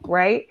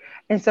 right?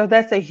 And so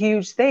that's a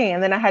huge thing.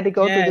 And then I had to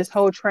go through this Yes.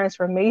 whole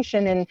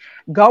transformation, and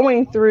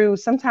going through,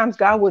 sometimes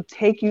God will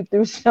take you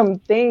through some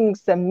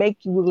things to make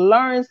you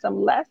learn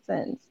some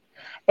lessons.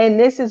 And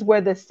this is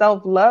where the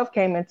self-love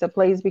came into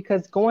place,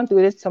 because going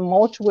through this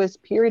tumultuous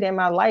period in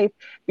my life,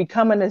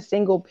 becoming a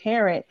single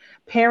parent,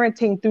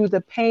 parenting through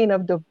the pain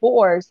of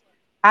divorce,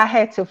 I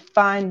had to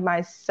find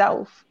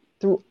myself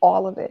through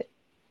all of it.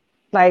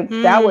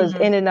 Like that was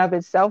Mm. in and of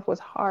itself was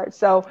hard.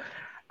 So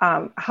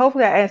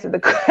hopefully I answered the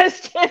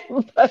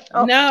question. But,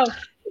 No.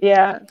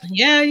 yeah,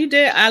 Yeah, you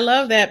did. I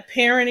love that,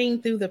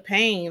 parenting through the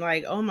pain.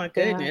 Like, oh my yeah,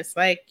 goodness.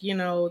 Like,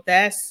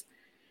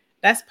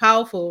 that's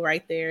powerful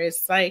right there.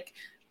 It's like,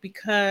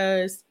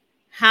 because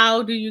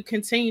how do you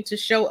continue to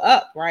show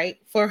up, right,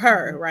 for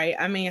her, mhm, right?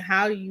 I mean,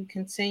 how do you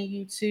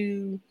continue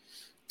to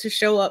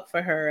show up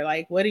for her?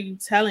 Like, what are you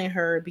telling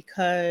her?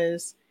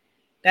 Because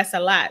that's a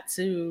lot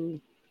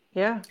to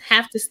yeah,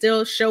 have to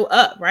still show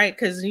up, right?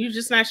 Because you're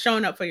just not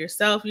showing up for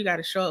yourself. You got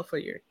to show up for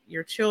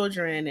your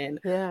children and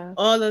yeah.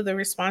 all of the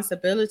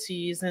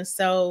responsibilities. And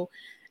so,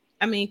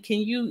 I mean, can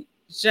you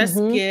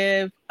just Hmm.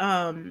 give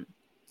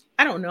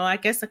I don't know, I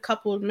guess a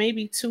couple,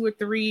 maybe two or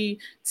three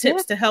Yeah,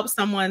 tips to help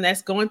someone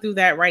that's going through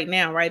that right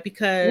now, right?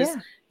 Because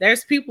yeah,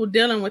 there's people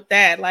dealing with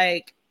that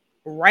like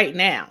right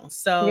now.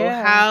 So yeah.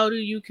 how do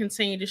you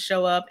continue to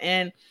show up,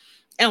 and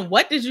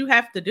what did you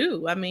have to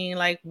do? I mean,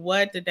 like,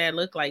 what did that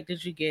look like?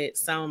 Did you get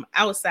some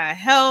outside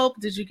help?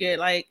 Did you get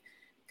like,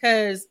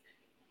 because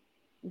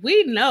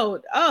we know,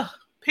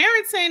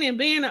 parenting and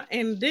being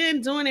and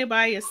then doing it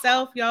by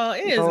yourself, y'all,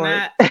 it is Lord.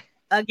 not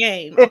a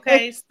game.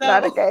 Okay.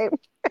 Not a So game.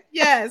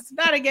 yes,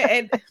 not a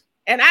game.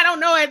 And I don't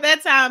know at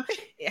that time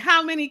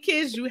how many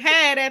kids you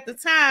had at the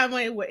time,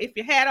 if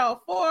you had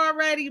all four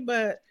already,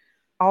 but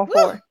All woo,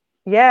 four.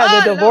 Yeah,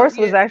 oh Lord,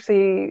 yeah.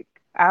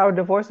 our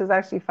divorce was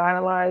actually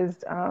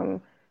finalized.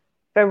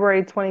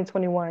 February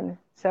 2021.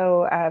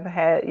 So I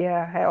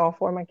had all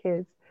four of my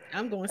kids.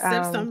 I'm gonna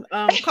sip Um,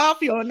 some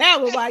coffee on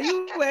that one while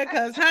you were,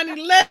 cause honey,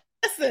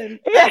 listen,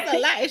 yeah. that's a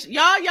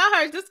lot. Y'all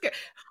heard this.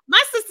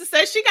 My sister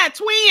said she got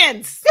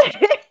twins.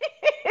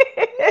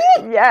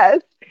 Woo!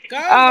 Yes. Go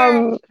girl.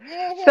 Um,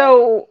 Mhm.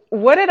 so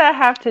what did I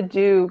have to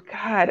do?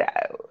 God,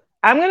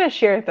 I'm going to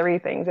share three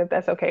things if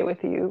that's okay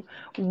with you.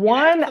 Yeah,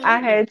 One, I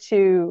absolutely. had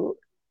to,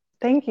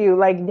 thank you.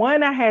 Like,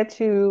 one, I had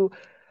to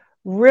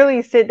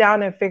really sit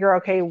down and figure,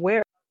 okay,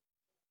 where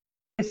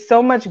is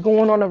so much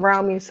going on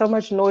around me, so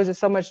much noise and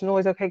so much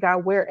noise. Okay,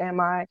 God, where am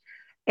I?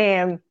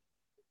 And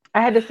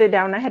I had to sit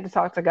down and I had to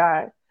talk to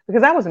God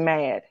because I was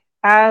mad.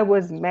 I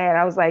was mad.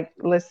 I was like,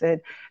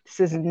 listen, this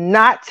is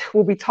not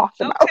what we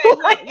talked about. Okay,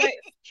 Like, look, wait,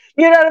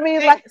 you know what I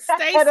mean? Like,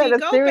 I had Stacy, a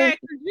go serious. back.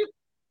 You,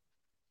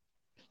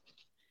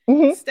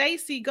 Mhm.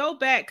 Stacy, go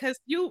back, cause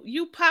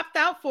you popped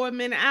out for a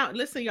minute. Out.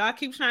 Listen, y'all, I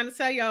keep trying to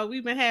tell y'all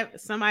we've been having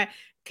somebody.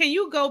 Can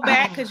you go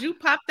back? Cause you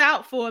popped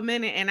out for a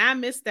minute, and I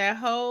missed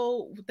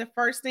the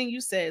first thing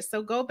you said.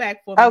 So go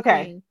back for me,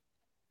 Okay. Queen.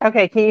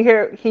 Okay. Can you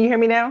hear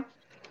me now?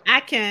 I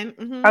can.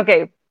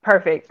 Okay.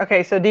 Perfect.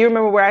 Okay. So do you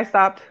remember where I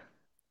stopped?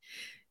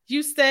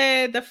 You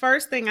said the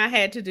first thing I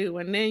had to do,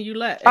 and then you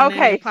left, and then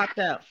you Okay. popped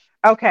out.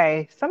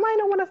 Okay. Somebody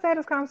don't want to say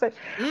this conversation.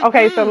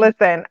 Okay. So Mm-mm.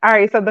 listen. All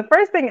right. So the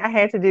first thing I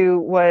had to do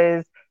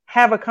was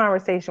have a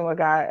conversation with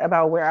God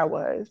about where I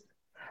was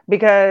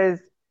because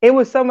it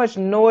was so much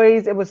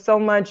noise. It was so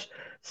much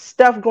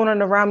stuff going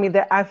on around me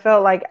that I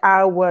felt like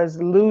I was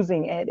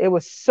losing it. It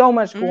was so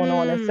much going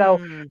on. And so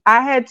Mm.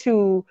 I had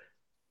to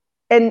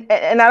and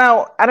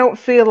I don't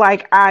feel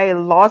like I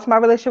lost my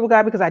relationship with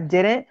God because I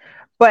didn't,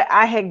 but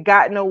I had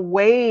gotten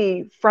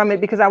away from it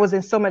because I was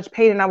in so much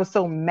pain and I was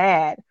so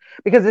mad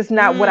because it's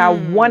not what I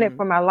wanted Mm.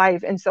 for my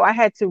life. And so I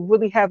had to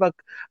really have a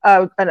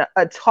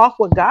talk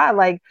with God,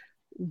 like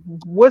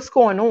what's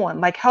going on?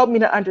 Like help me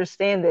to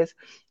understand this.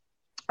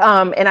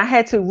 And I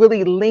had to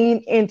really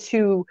lean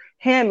into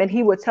him, and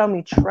he would tell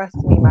me, "Trust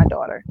me, my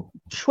daughter.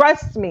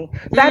 Trust me."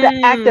 So I had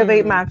to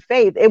activate Mm. my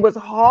faith. It was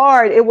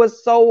hard. It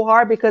was so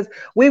hard because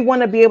we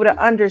want to be able to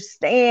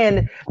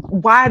understand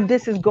why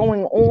this is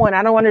going on.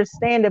 I don't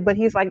understand it, but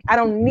he's like, I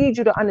don't need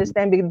you to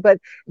understand me, but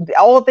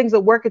all things are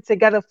working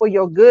together for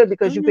your good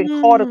because you've been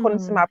called according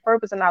to Mm. my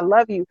purpose, and I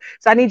love you.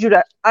 So I need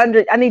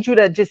you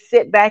to just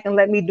sit back and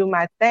let me do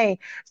my thing.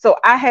 So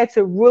I had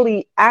to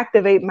really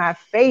activate my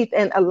faith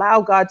and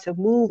allow God to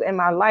move in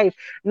my life.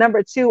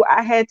 Number two,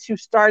 I had to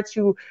start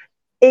to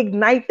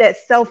ignite that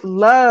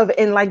self-love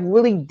and like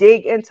really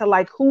dig into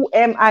like who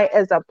am I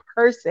as a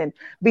person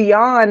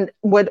beyond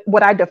what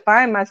I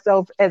define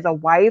myself as a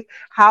wife,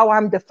 how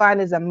I'm defined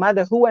as a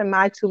mother, who am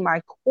I to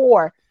my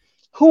core.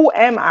 Who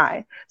am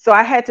I? So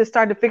I had to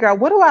start to figure out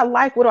what do I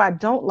like, what do I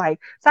don't like.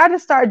 So I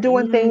just started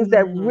doing things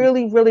that Mm.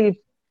 really,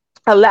 really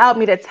allowed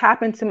me to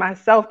tap into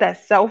myself,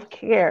 that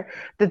self-care,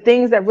 the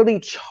things that really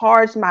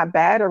charge my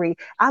battery.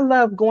 I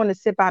love going to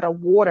sip out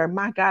of water.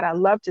 My God, I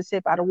love to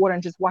sip out of water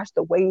and just watch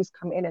the waves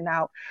come in and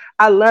out.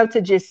 I love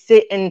to just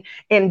sit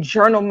and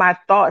journal my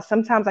thoughts.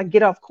 Sometimes I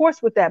get off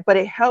course with that, but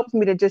it helps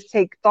me to just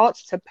take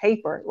thoughts to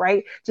paper,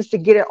 right? Just to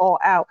get it all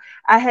out.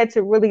 I had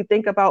to really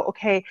think about,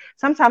 okay,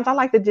 sometimes I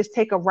like to just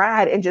take a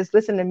ride and just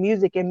listen to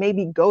music and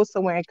maybe go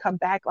somewhere and come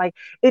back. Like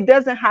it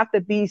doesn't have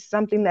to be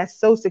something that's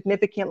so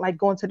significant like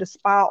going to the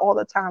spa all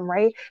the time,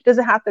 right? It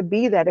doesn't have to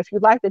be that. If you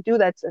like to do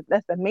that,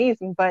 that's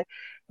amazing. But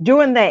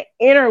doing that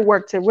inner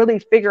work to really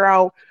figure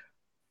out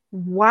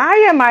why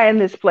am I in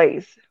this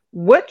place?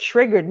 What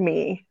triggered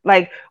me?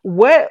 Like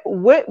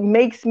what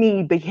makes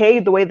me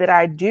behave the way that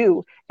I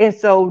do? And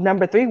so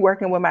number three,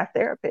 working with my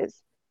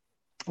therapist.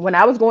 When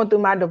I was going through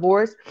my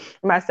divorce,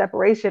 my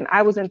separation,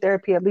 I was in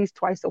therapy at least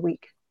twice a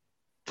week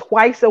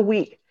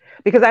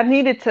because I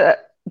needed to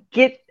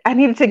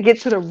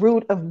get to the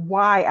root of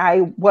why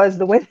I was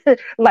the way that,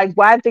 like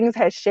why things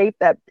had shaped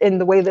that in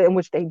the way that in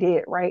which they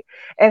did, right?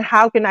 And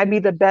how can I be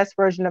the best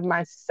version of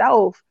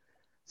myself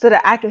so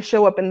that I can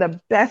show up in the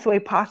best way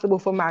possible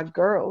for my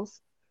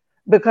girls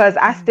because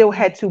I still Mhm.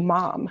 had to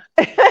mom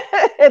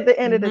at the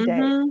end of the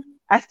day. Mhm.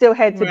 I still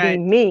had to be Right.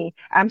 me.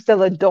 I'm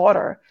still a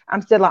daughter.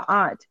 I'm still an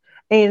aunt.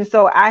 And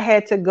so I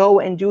had to go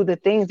and do the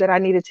things that I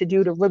needed to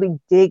do to really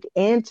dig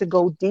in, to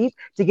go deep,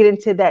 to get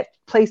into that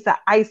place of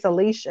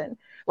isolation,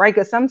 right?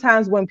 Because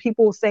sometimes when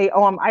people say,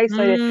 oh, I'm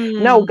isolated,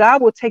 no, Mm.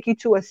 God will take you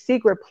to a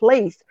secret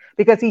place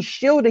because he's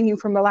shielding you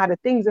from a lot of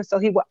things. And so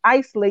he will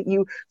isolate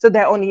you so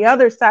that on the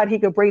other side, he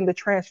could bring the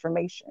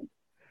transformation.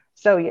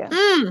 So, yeah,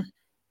 Mm.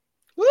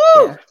 Woo!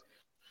 yeah.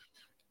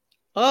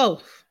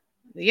 Oh,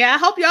 yeah. I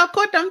hope y'all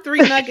caught them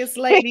three nuggets,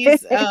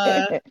 ladies.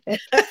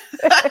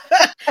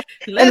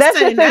 And that's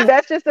Listen,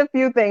 just a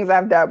few things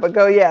I've done. But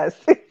go, yes.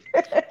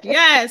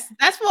 yes,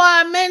 that's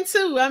what I meant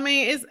too. I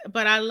mean, it's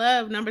but I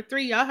love number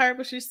three. Y'all heard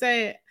what she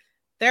said.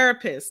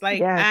 Therapist.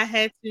 Like I Yes.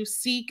 had to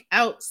seek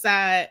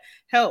outside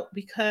help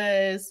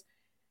because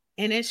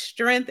and it's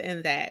strength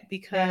in that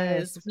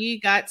because Yes. we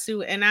got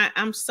to and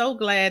I'm so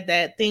glad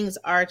that things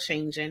are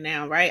changing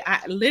now, right?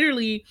 I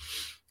literally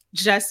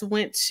just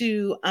went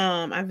to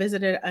I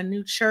visited a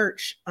new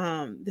church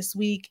this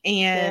week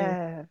and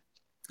Yes.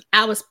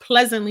 I was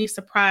pleasantly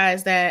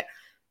surprised that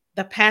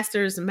the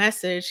pastor's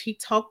message, he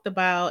talked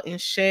about and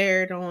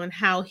shared on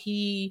how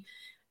he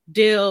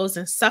deals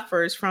and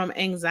suffers from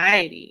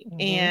anxiety.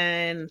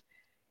 And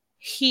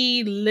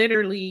he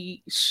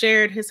literally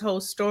shared his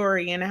whole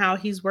story and how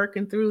he's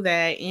working through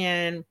that.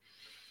 And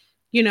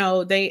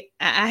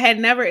I had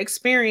never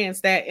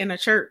experienced that in a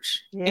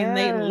church. And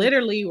they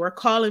literally were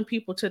calling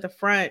people to the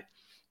front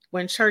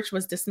when church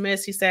was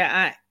dismissed. He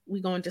said,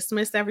 we're going to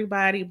dismiss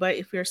everybody, but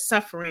if you're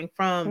suffering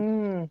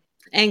from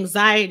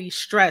anxiety,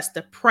 stress,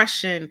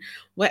 depression,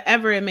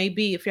 whatever it may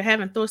be, if you're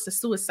having thoughts of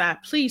suicide,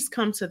 please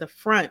come to the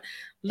front.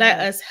 Let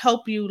us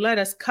help you. Let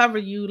us cover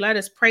you. Let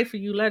us pray for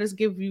you. Let us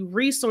give you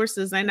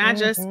resources. And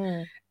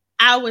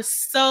I was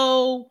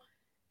so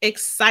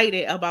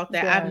excited about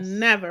that. I've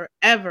never,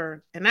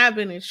 ever, and I've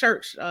been in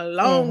church a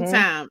long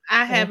time.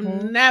 I have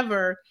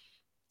never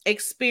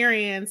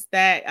experienced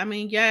that. I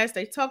mean, yes,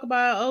 they talk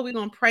about, we're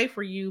going to pray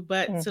for you,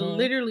 but to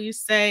literally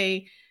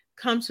say,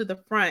 come to the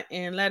front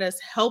and let us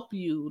help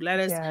you. Let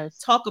us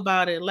talk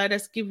about it. Let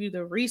us give you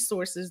the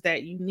resources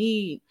that you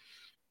need.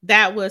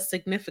 That was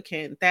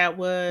significant. That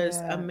was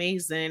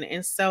amazing.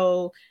 And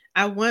so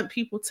I want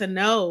people to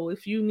know,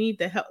 if you need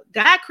the help,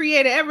 God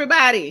created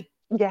everybody.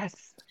 Yes.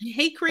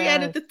 He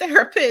created the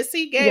therapist.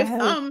 He gave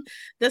them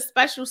the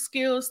special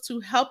skills to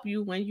help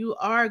you when you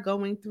are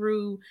going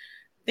through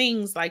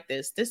things like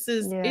this. This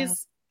is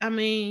I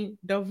mean,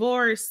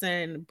 divorce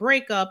and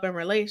breakup and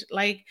relation,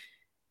 like,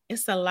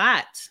 it's a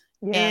lot.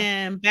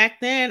 And back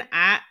then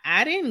I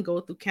didn't go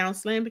through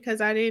counseling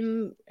because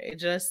it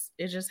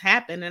just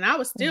happened. And I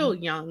was still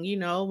young,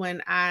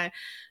 when I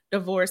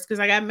divorced, because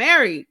I got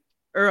married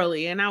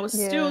early and I was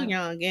still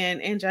young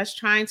and just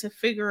trying to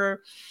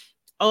figure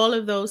all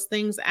of those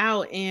things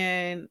out.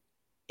 And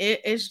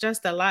it's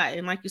just a lot.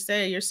 And like you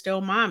said, you're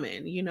still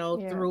momming,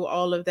 through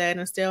all of that,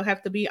 and still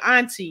have to be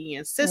auntie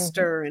and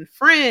sister and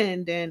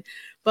friend.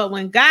 But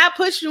when God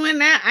puts you in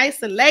that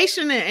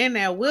isolation and in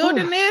that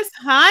wilderness,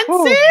 auntie.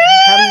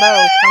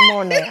 Hello, come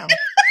on now.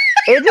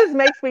 It just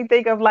makes me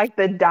think of like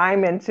the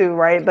diamond too,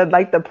 right?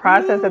 The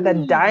process that the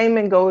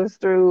diamond goes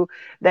through,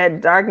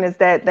 that darkness,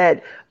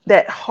 that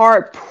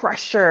hard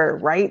pressure,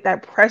 right?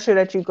 That pressure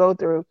that you go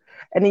through,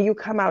 and then you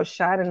come out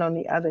shining on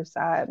the other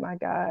side. My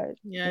God,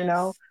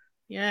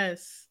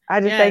 Yes. I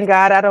just thank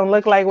God I don't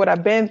look like what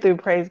I've been through.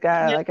 Praise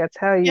God. Like I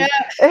tell you.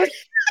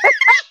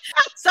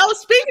 So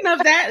speaking of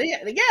that,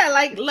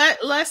 like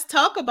let's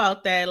talk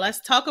about that.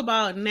 Let's talk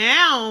about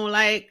now,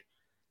 like,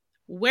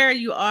 where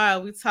you are.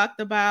 We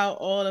talked about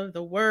all of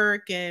the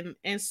work and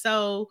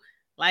so,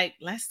 like,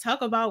 let's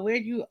talk about where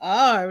you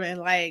are and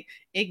like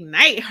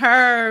ignite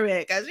her,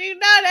 because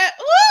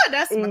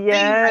that's my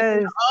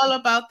thing. Like, all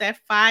about that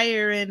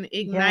fire and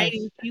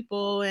igniting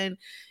people and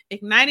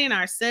igniting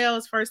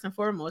ourselves first and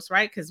foremost,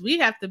 right? Because we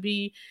have to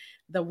be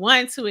the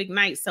one to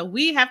ignite. So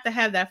we have to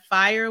have that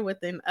fire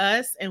within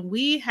us, and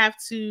we have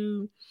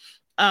to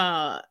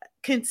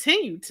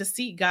continue to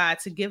seek God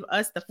to give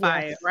us the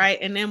fire, right?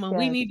 And then when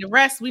we need to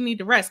rest,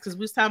 because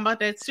we was talking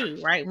about that too,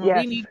 right?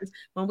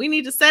 When we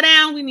need to sit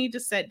down, we need to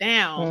sit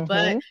down.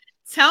 But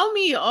tell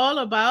me all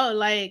about,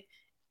 like,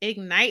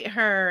 ignite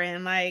her,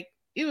 and like,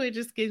 it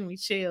just gives me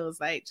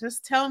chills. Like,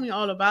 just tell me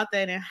all about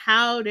that, and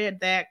how did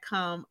that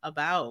come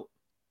about?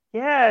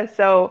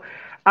 So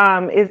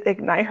is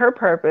Ignite Her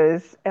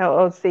Purpose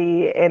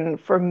LLC. And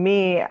for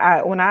me,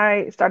 when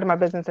I started my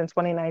business in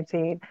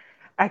 2019,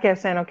 I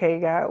kept saying, okay,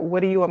 God, what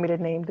do you want me to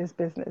name this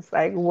business?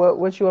 Like,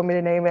 what you want me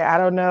to name it? I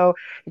don't know.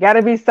 You got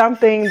to be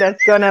something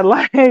that's going to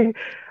like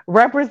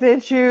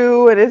represent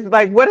you. And it's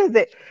like, what is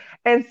it?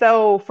 And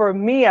so for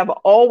me, I've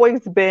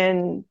always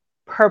been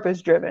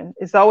purpose driven.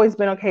 It's always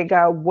been, okay,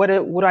 God, what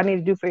do I need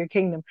to do for your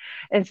kingdom?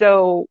 And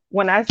so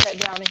when I sat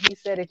down and he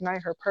said,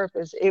 Ignite Her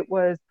Purpose, it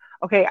was,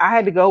 okay, I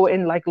had to go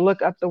and like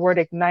look up the word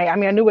ignite. I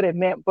mean, I knew what it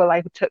meant, but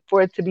like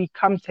for it to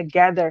become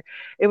together,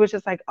 it was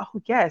just like,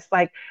 oh yes,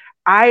 like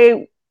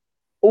I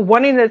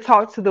wanting to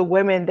talk to the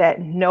women that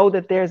know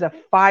that there's a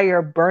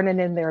fire burning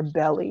in their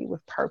belly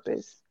with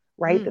purpose,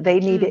 right? That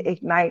they need to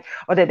ignite,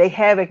 or that they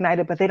have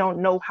ignited, but they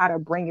don't know how to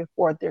bring it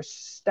forth. They're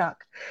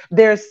stuck.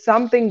 There's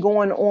something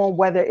going on,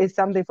 whether it's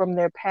something from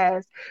their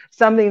past,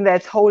 something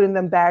that's holding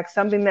them back,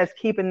 something that's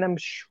keeping them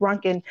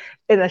shrunken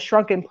in a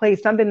shrunken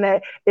place, something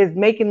that is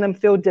making them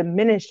feel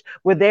diminished,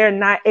 where they're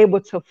not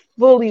able to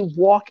fully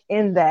walk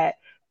in that.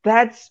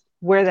 That's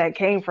where that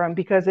came from,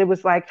 because it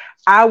was like,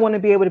 I want to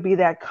be able to be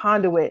that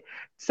conduit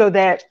so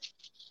that,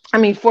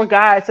 for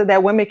God, so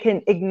that women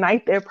can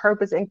ignite their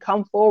purpose and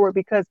come forward,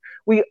 because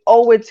we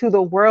owe it to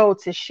the world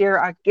to share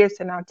our gifts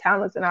and our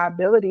talents and our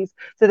abilities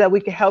so that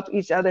we can help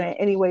each other in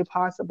any way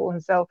possible.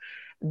 And so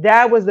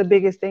that was the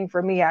biggest thing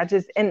for me.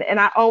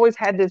 I always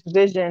had this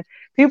vision.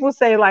 People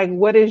say, like,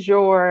 what is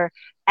your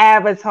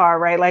avatar,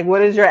 right? Like,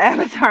 what is your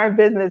avatar in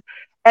business?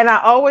 And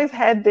I always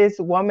had this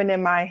woman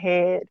in my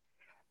head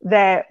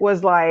that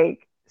was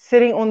like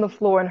sitting on the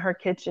floor in her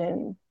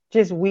kitchen,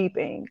 just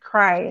weeping,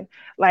 crying,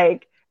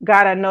 like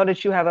God, I know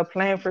that you have a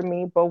plan for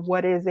me, but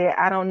what is it?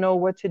 I don't know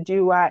what to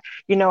do. I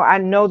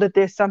know that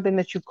there's something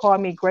that you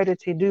called me greater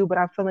to do, but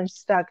I'm feeling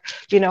stuck.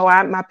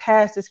 My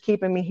past is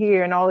keeping me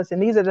here and all this.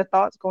 And these are the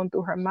thoughts going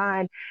through her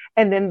mind.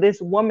 And then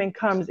this woman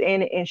comes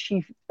in and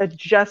she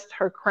adjusts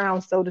her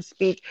crown, so to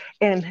speak,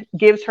 and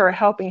gives her a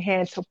helping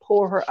hand to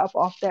pull her up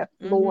off that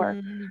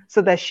floor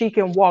so that she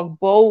can walk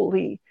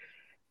boldly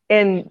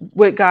in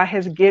what God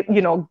has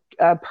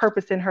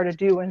purpose in her to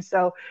do. And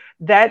so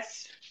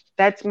that's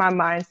my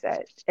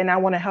mindset, and I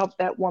want to help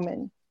those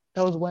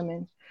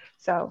women.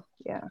 So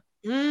yeah.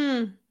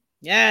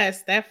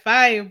 Yes, that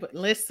fire. But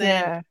listen,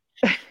 yeah.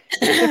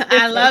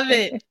 I love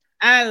it.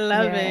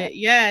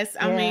 Yes,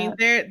 I mean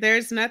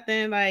there's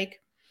nothing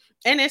like,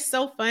 and it's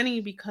so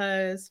funny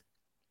because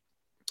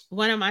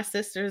one of my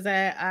sisters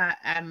that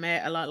I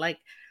met a lot, like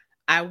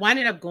I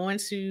winded up going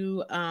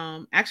to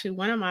actually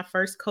one of my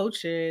first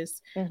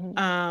coaches,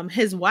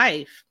 his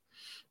wife.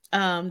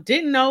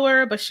 Didn't know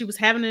her, but she was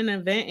having an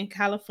event in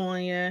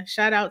California.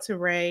 Shout out to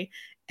Ray.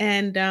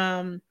 And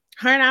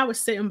her and I was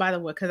sitting by the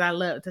water because I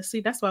love to see.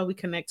 That's why we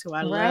connect too.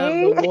 I love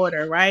the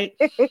water, right?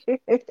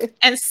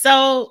 And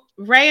so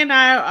Ray and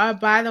I are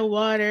by the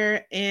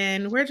water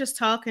and we're just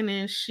talking,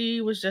 and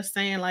she was just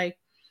saying, like,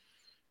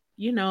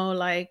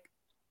 like,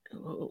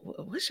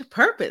 what's your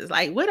purpose?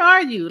 Like, what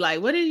are you? Like,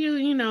 what are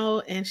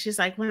you, And she's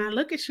like, when I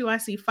look at you, I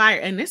see fire.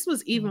 And this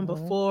was even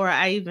before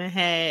I even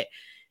had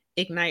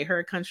Ignite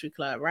Her Country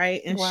Club,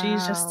 right? And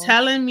she's just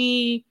telling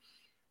me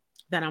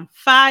that I'm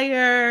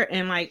fire.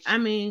 And like, I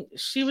mean,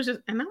 she was just,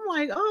 and I'm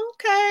like, oh,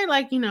 okay.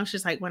 Like,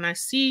 she's like, when I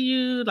see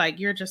you, like,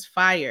 you're just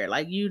fire.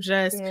 Like, you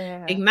just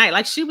ignite.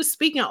 Like, she was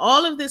speaking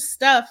all of this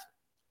stuff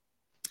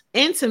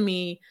into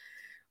me.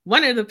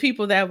 One of the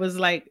people that was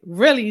like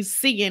really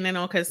seeing it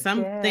on, because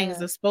some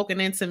things are spoken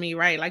into me,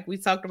 right? Like we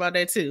talked about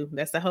that too.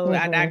 That's the whole,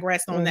 I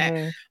digressed on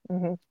that.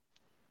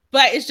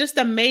 But it's just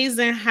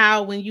amazing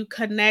how when you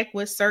connect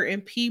with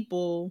certain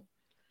people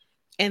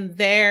and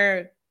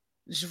they're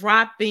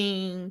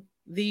dropping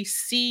these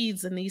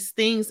seeds and these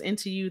things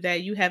into you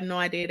that you have no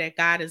idea that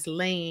God is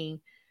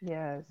laying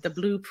the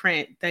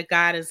blueprint, that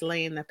God is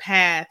laying the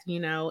path,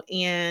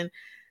 And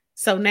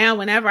so now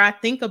whenever I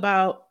think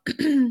about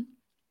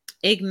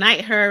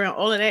Ignite Her and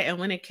all of that, and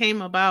when it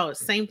came about,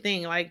 same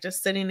thing, like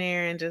just sitting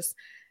there and just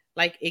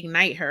like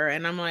Ignite Her,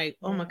 and I'm like,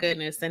 oh my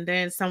goodness. And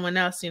then someone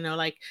else,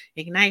 like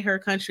Ignite Her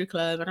Country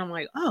Club, and I'm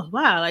like, oh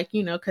wow, like,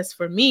 because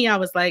for me, I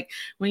was like,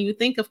 when you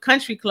think of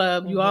country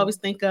club, you always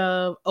think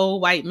of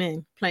old white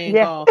men playing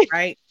golf,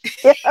 right?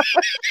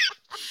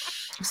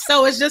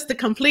 So it's just the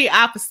complete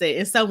opposite.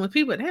 And so when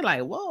people, they're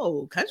like,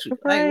 whoa, country,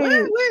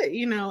 like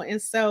what,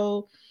 And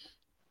so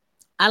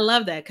I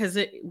love that, because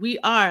we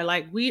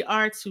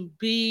are to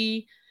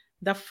be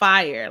the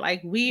fire.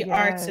 Like we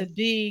are to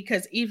be,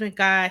 because even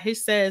God, he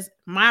says,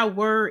 my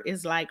word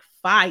is like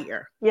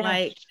fire.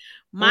 Like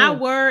my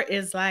word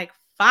is like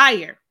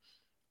fire.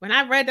 When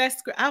I read that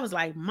script, I was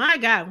like, my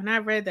God, when I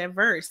read that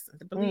verse,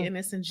 I believe in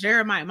this in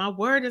Jeremiah, my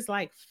word is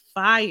like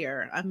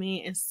fire. I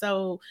mean, and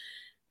so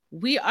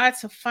we are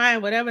to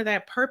find whatever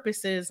that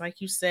purpose is,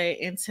 like you say,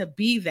 and to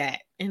be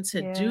that, and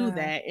to do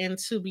that, and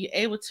to be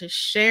able to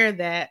share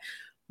that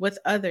with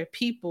other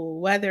people,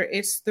 whether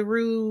it's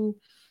through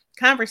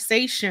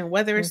conversation,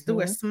 whether it's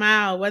through a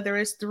smile, whether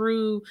it's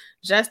through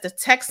just a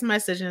text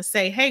message and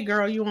say, hey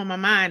girl, you on my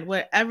mind,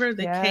 whatever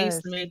the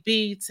case may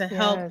be, to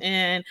help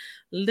and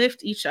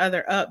lift each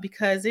other up,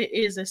 because it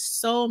is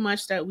so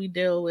much that we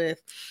deal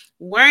with,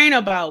 worrying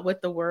about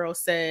what the world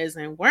says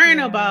and worrying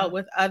about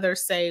what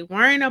others say,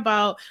 worrying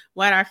about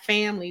what our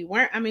family,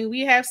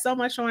 we have so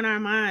much on our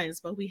minds,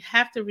 but we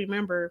have to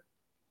remember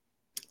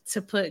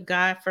to put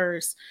God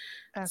first.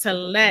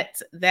 Absolutely. To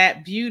let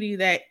that beauty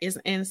that is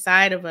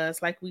inside of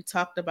us, like we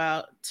talked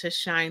about, to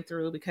shine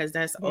through, because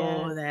that's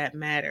all that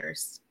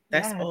matters.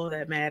 That's all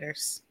that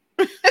matters.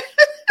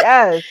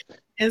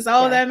 It's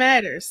all that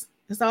matters.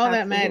 It's all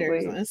that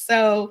matters. And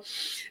so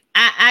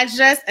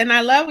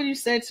I love what you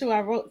said too.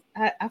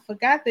 I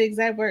forgot the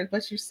exact words,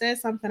 but you said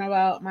something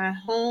about my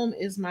home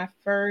is my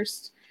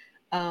first,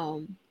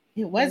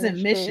 it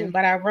wasn't mission,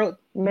 but I wrote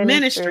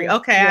ministry.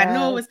 Okay. Yes. I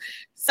knew it was.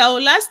 So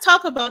let's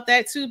talk about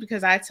that too,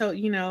 because I told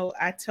you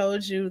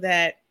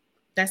that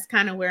that's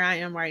kind of where I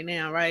am right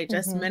now, right?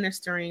 Just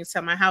ministering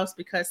to my house,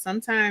 because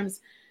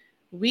sometimes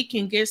we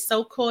can get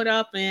so caught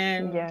up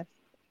in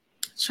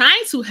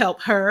trying to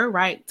help her,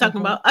 right?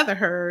 Talking about other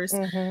hers,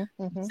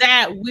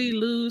 that we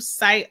lose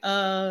sight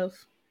of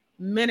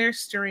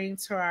ministering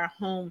to our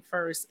home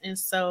first. And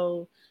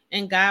so,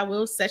 and God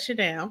will set you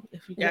down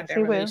if you got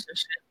that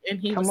relationship. And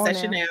he will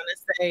set you down and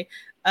say,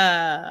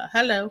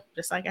 hello,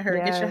 just like I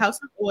heard, get your house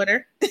in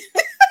order.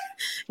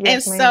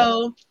 And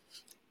so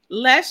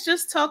let's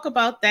just talk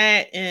about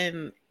that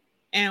and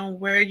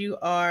where you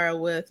are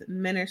with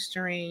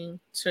ministering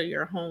to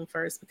your home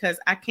first, because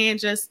I can't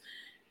stress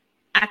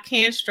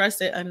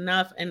it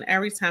enough. And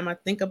every time I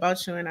think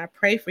about you and I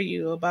pray for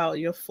you about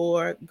your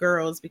 4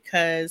 girls,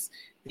 because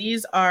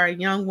these are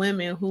young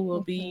women who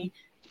will be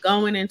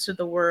going into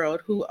the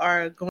world, who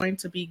are going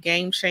to be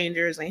game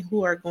changers, and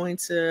who are going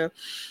to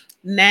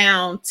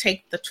now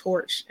take the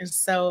torch. And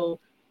so,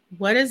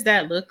 what does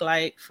that look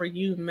like for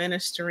you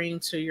ministering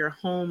to your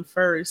home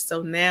first?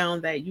 So now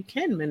that you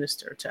can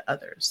minister to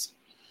others.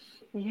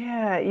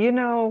 Yeah,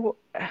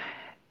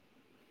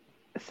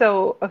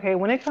 so okay,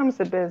 when it comes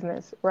to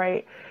business,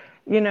 right?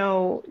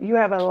 You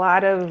have a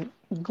lot of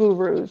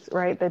gurus,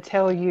 right, that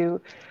tell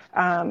you,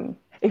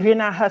 if you're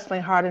not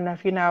hustling hard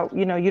enough, you don't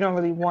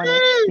really want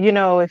it.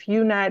 If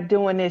you're not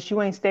doing this,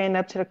 you ain't staying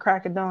up to the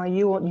crack of dawn.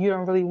 You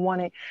don't really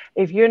want it.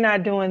 If you're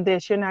not doing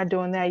this, you're not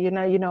doing that.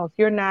 If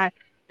you're not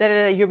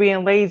you're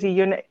being lazy.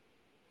 You're not,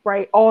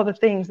 right. All the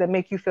things that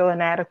make you feel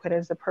inadequate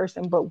as a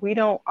person, but we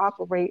don't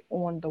operate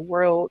on the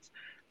world's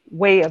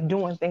way of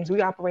doing things.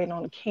 We operate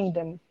on the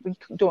kingdom. We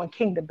doing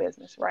kingdom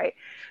business, right?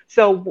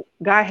 So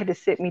God had to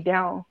sit me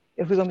down,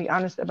 if we're gonna be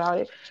honest about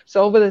it.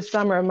 So over the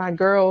summer, my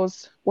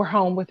girls were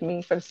home with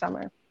me for the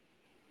summer.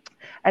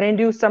 I didn't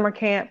do summer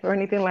camp or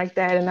anything like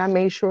that. And I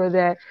made sure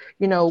that,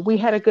 we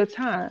had a good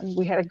time.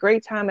 We had a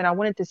great time. And I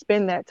wanted to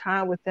spend that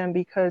time with them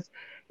because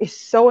it's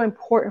so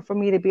important for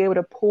me to be able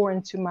to pour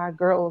into my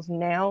girls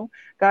now.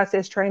 God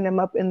says, train them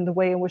up in the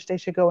way in which they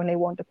should go and they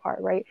won't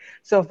depart, right?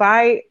 So if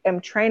I am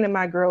training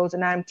my girls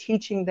and I'm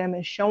teaching them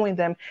and showing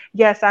them,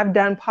 yes, I've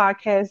done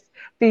podcast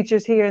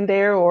features here and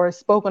there or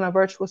spoken on a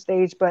virtual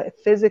stage, but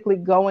physically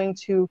going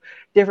to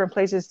different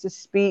places to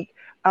speak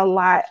a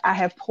lot, I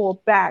have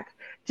pulled back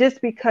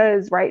just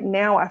because right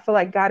now I feel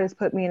like God has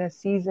put me in a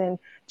season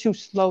to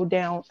slow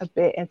down a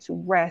bit and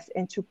to rest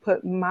and to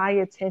put my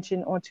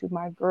attention onto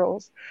my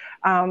girls.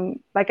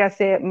 Like I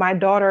said,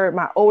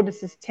 my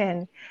oldest is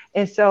 10.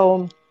 And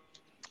so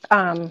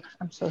I'm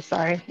so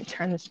sorry. Let me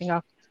turn this thing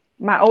off.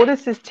 My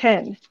oldest is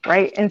 10,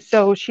 right? And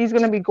so she's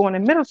going to be going to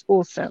middle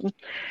school soon.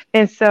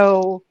 And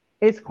so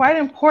it's quite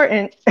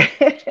important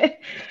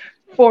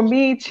for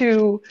me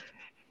to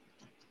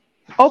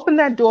open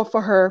that door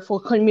for her for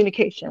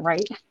communication,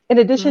 right? In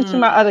addition to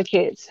my other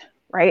kids,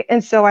 right?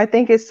 And so I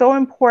think it's so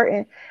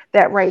important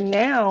that right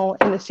now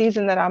in the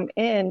season that I'm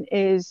in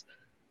is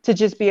to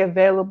just be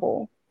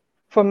available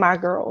for my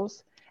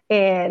girls.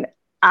 And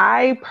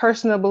I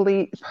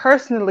personally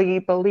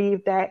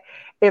believe that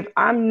if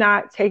I'm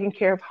not taking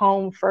care of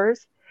home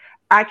first,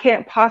 I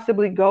can't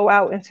possibly go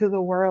out into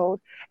the world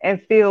and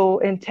feel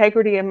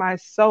integrity in my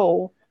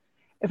soul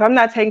if I'm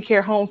not taking care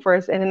of home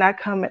first and then I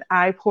come and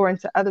I pour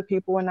into other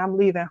people and I'm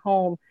leaving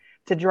home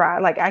to dry.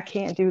 Like I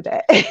can't do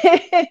that.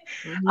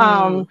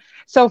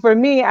 So for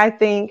me, I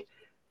think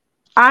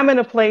I'm in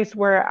a place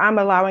where I'm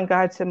allowing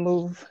God to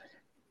move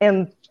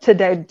and to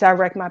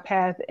direct my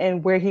path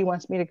and where he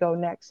wants me to go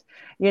next,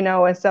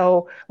 And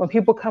so when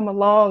people come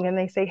along and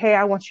they say, hey,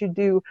 I want you to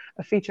do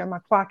a feature on my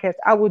podcast,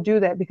 I will do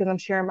that because I'm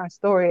sharing my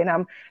story and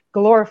I'm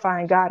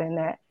glorifying God in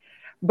that.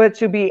 But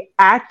to be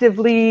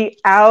actively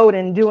out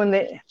and doing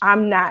that,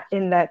 I'm not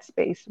in that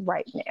space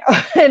right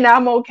now. And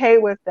I'm okay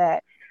with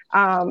that.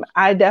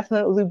 I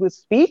definitely would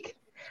speak.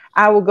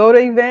 I will go to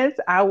events.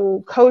 I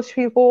will coach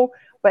people.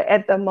 But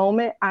at the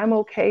moment, I'm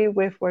okay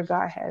with where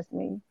God has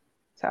me.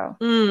 So,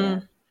 yeah.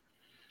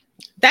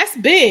 That's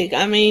big.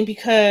 I mean,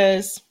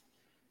 because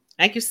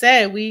like you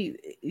said,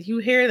 you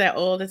hear that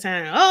all the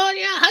time. Oh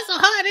yeah, hustle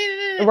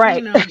hard,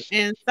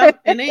 right?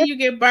 And then you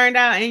get burned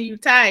out and you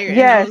tired.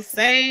 Yes. And those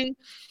same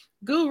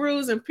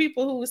gurus and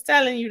people who was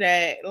telling you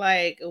that,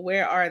 like,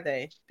 where are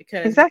they?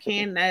 Because you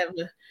can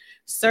never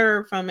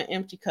serve from an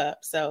empty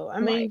cup. So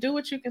I mean, do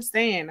what you can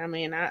stand. I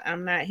mean,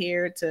 I'm not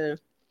here to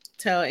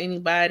tell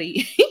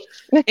anybody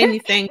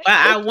anything, but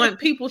I want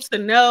people to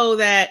know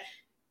that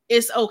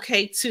it's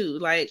okay too,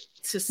 like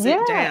to sit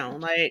down,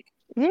 like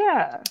you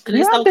have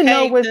to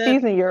know what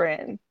season you're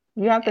in.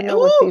 You have to know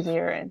what season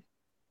you're in,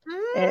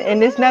 and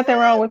there's nothing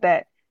wrong with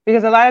that.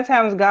 Because a lot of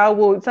times God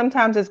will,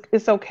 sometimes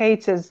it's okay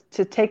to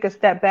take a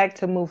step back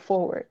to move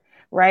forward,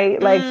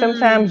 right? Like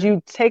sometimes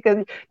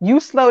you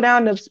slow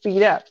down to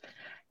speed up,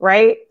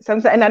 right?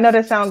 Sometimes, and I know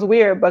that sounds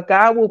weird, but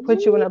God will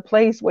put you in a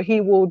place where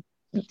he will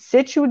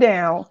sit you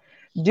down,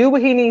 do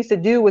what he needs to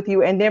do with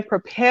you, and then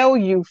propel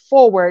you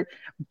forward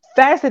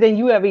faster than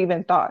you ever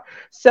even thought.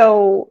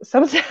 So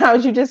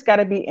sometimes you just got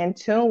to be in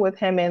tune with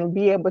him and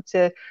be able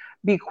to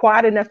be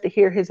quiet enough to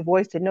hear his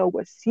voice to know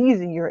what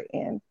season you're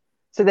in,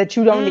 so that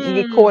you don't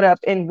get caught up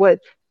in what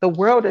the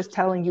world is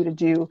telling you to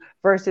do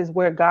versus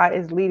where God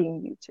is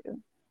leading you to.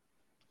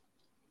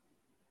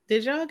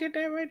 Did y'all get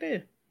that right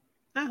there?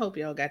 I hope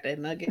y'all got that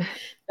nugget.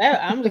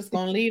 I'm just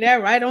gonna leave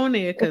that right on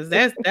there because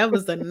that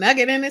was a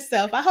nugget in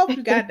itself. I hope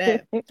you got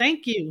that.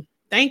 Thank you.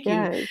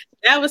 Yes.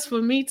 That was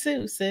for me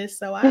too, sis.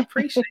 So I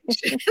appreciate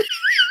you.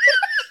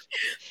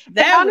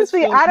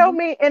 Honestly, I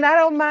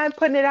don't mind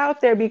putting it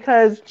out there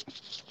because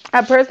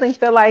I personally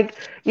feel like,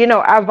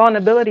 our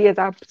vulnerability is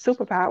our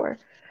superpower.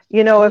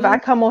 If I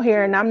come on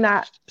here and I'm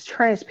not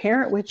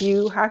transparent with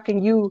you, how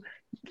can you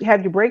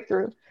have your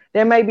breakthrough?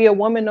 There may be a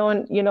woman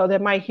on,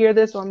 that might hear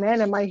this, or a man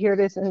that might hear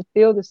this and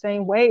feel the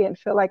same way and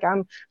feel like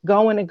I'm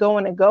going and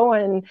going and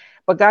going.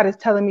 But God is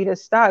telling me to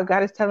stop.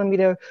 God is telling me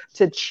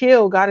to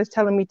chill. God is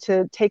telling me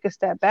to take a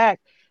step back.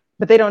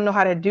 But they don't know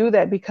how to do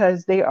that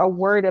because they are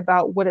worried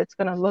about what it's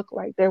going to look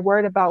like. They're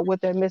worried about what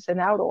they're missing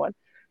out on.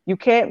 You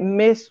can't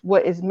miss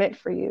what is meant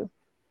for you.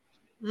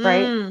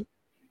 Right?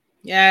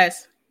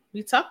 Yes.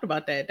 We talked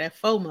about that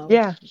FOMO.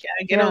 Yeah. You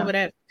gotta get over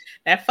that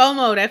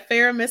FOMO, that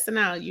fear of missing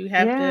out. You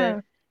have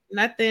to,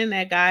 nothing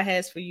that God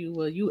has for you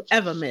will you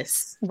ever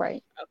miss.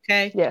 Right.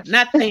 Okay. Yes.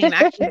 Nothing.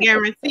 I can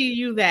guarantee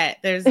you that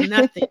there's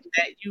nothing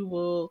that you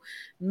will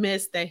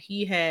miss that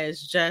He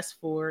has just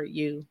for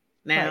you.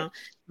 Now, it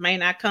may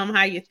not come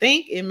how you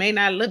think. It may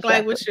not look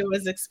like what you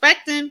was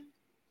expecting,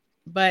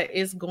 but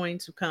it's going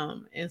to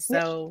come. And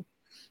so,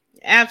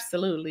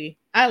 absolutely,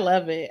 I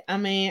love it. I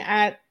mean,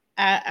 I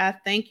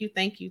thank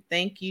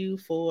you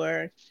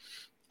for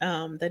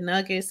the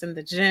nuggets and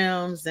the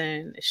gems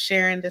and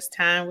sharing this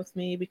time with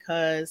me,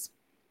 because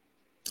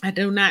I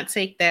do not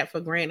take that for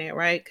granted,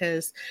 right?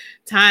 Because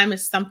time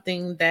is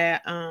something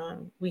that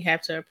we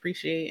have to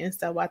appreciate. And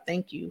so I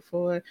thank you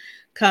for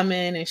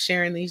coming and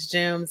sharing these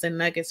gems and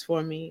nuggets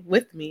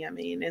with me. I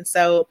mean, and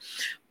so,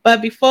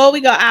 but before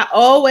we go, I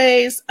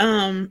always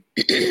I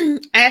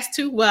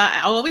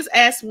always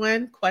ask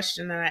one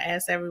question that I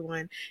ask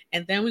everyone,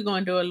 and then we're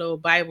going to do a little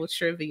Bible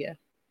trivia.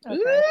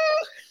 Okay.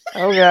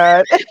 Oh,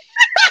 God.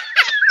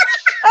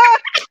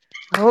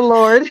 Oh,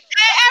 Lord. Look,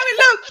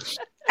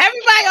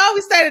 everybody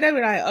always say that. They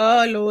be like,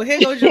 oh, Lord,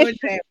 here goes George.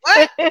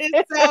 What?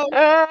 And so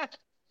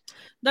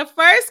the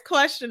first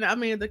question,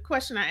 the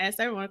question I ask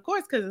everyone, of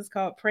course, because it's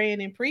called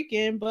Praying and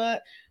Preaching,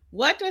 but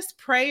what does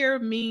prayer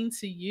mean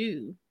to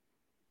you?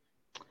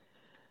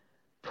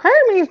 Prayer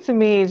means to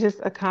me just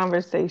a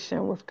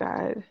conversation with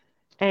God.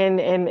 And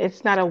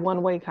it's not a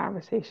one-way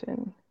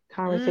conversation.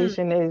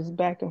 Conversation is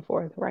back and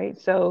forth, right?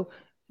 So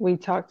we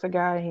talk to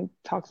God, He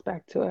talks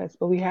back to us.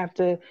 But you have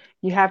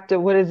to,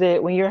 what is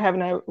it? When you're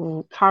having a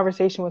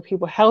conversation with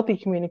people, healthy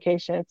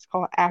communication, it's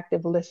called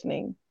active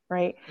listening,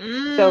 right?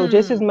 So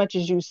just as much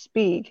as you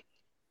speak,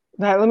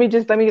 now let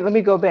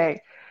me go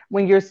back.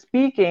 When you're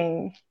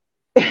speaking,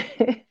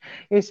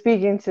 you're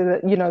speaking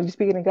to you're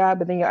speaking to God,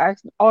 but then you're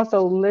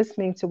also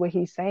listening to what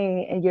He's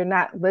saying, and you're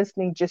not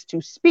listening just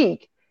to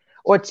speak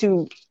or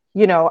to,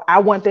 I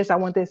want this.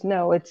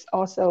 No, it's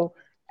also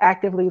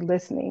actively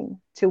listening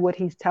to what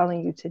He's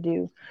telling you to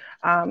do.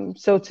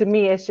 So to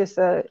me, it's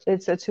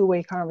a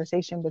two-way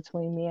conversation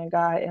between me and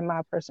God and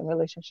my personal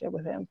relationship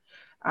with Him,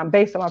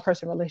 based on my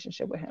personal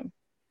relationship with Him.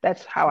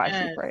 That's how I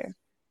see prayer.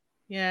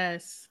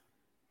 Yes.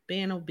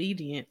 Being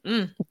obedient.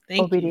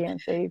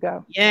 Obedience. There you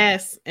go.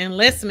 Yes. And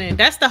listening.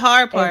 That's the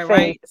hard part,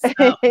 right?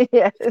 So,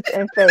 yes.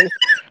 And faith.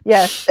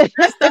 Yes.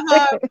 That's the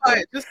hard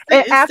part. Just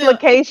and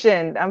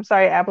application. I'm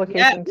sorry,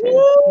 application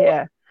too.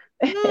 Yeah.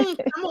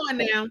 Come on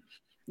now.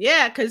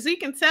 Yeah, because He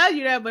can tell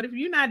you that, but if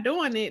you're not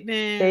doing it,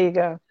 then there you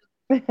go.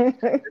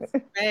 It's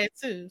bad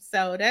too.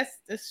 So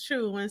that's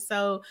true. And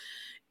so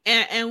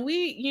and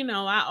we,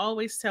 I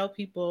always tell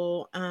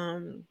people,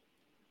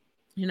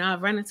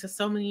 I've run into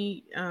so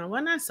many,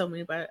 well, not so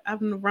many, but I've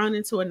run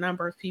into a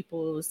number of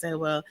people who say,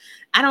 well,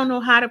 I don't know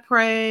how to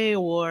pray,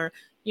 or,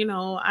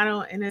 I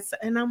don't,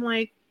 and I'm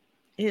like,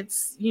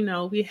 it's,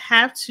 we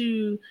have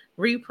to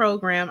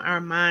reprogram our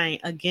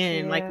mind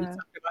again, like we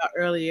talked about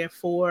earlier,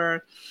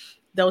 for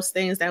those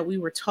things that we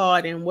were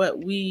taught and what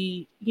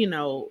we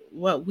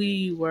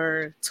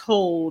were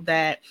told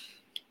that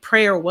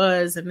prayer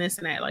was, and this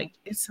and that. Like,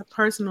 it's a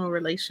personal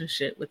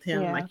relationship with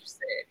Him. Like you said,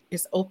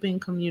 it's open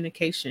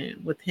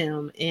communication with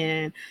Him,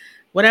 and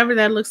whatever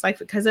that looks like,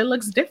 because it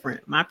looks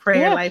different. My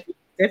prayer life is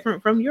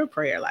different from your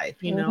prayer life,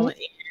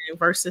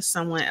 versus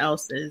someone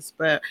else's.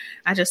 But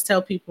I just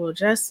tell people,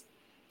 just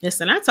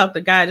listen. I talk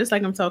to God just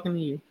like I'm talking to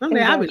you.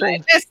 Someday I'll be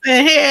like,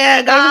 listen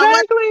here, God.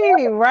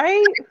 Exactly,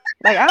 right?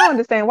 Like, I don't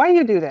understand why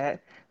you do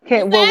that.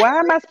 Well, why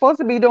am I supposed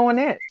to be doing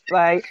this?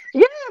 Like,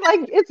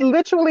 like it's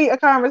literally a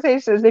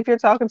conversation as if you're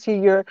talking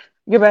to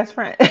your best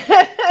friend.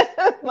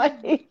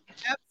 Like,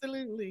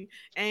 absolutely.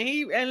 And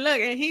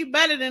he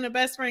better than a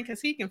best friend, because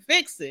he can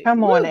fix it.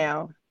 Come on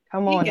now.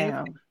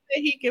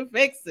 He can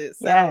fix it.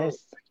 So, yes,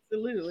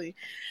 absolutely.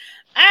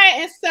 All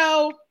right, and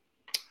so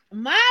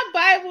my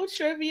Bible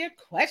trivia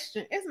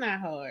question is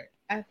not hard.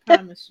 I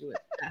promise you, it's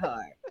not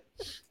hard.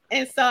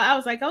 And so I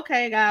was like,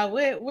 okay, God,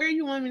 where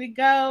you want me to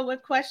go?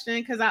 What question?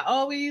 Because I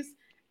always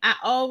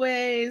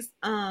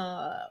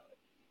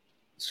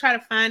try to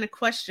find a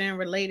question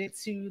related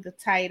to the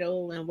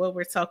title and what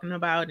we're talking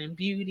about and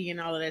beauty and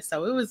all of that.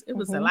 So it was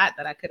a lot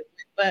that I could have,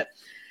 but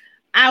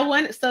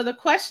so the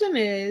question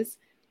is,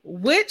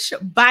 which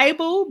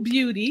Bible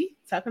beauty,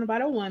 talking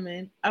about a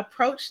woman,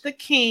 approached the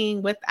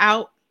king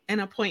without an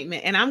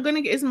appointment? And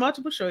it's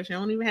multiple choice. You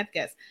don't even have to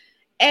guess.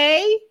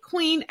 A,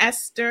 Queen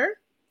Esther.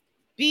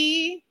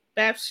 B,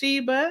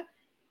 Bathsheba.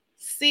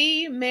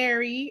 C,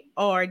 Mary.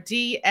 Or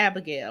D,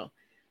 Abigail.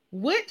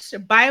 Which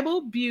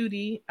Bible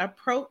beauty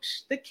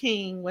approached the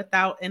king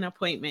without an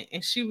appointment?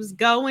 And she was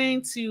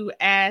going to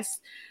ask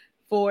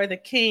for the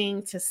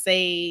king to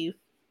save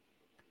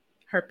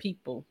her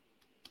people.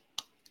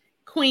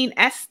 Queen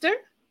Esther,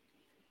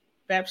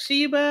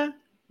 Bathsheba,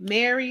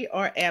 Mary,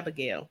 or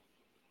Abigail?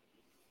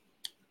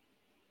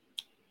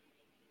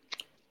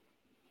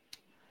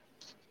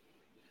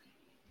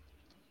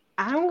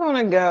 I'm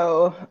gonna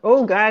go.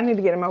 Oh God, I need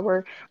to get in my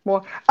word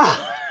more.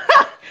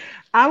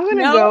 I'm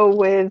gonna No, go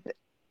with.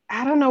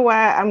 I don't know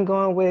why I'm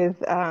going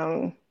with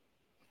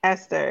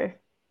Esther,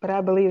 but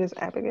I believe it's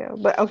Abigail.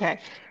 But okay,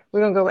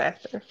 we're gonna go with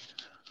Esther.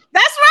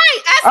 that's right.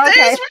 Esther is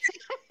Okay,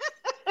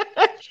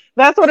 right.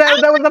 that's what that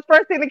was the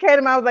first thing that came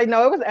to mind. I was like,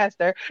 no, it was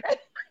Esther.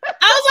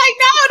 I was like,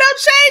 no, don't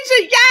change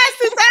it. Yes,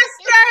 it's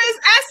Esther. It's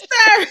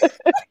Esther.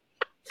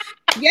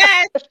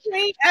 Yes,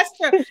 Queen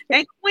Esther.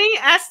 And Queen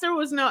Esther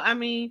was I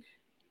mean,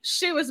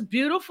 she was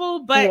beautiful,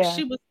 but Yeah.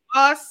 she was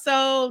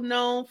also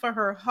known for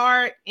her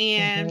heart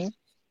and Hmm.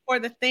 for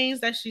the things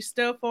that she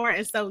stood for.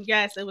 And so,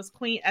 yes, it was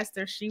Queen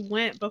Esther. She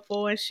went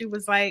before and she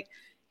was like,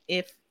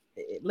 if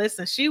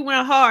listen, she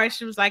went hard.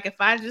 She was like, if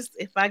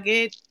I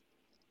get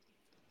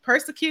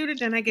persecuted,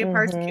 then I get Hmm.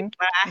 persecuted,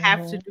 but I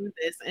have to Hmm. do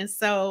this. And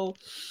so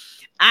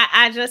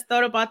I just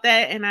thought about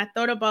that and I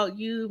thought about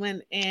you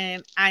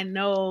and I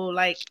know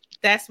like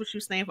that's what you're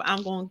saying for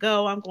I'm gonna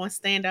go, I'm gonna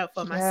stand up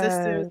for my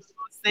sisters, Yes. I'm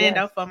gonna stand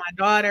Yes. up for my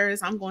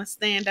daughters, I'm gonna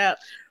stand up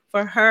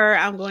for her,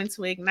 I'm going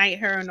to ignite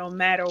her no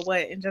matter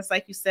what. And just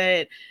like you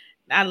said,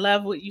 I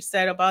love what you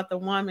said about the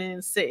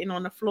woman sitting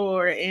on the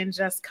floor and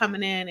just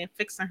coming in and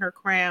fixing her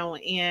crown.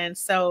 And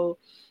so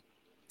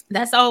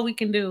that's all we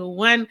can do.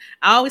 One,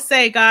 I always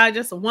say, God,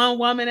 just one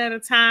woman at a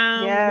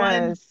time.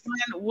 Yes.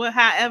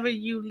 However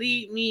you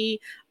lead me,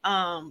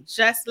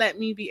 just let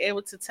me be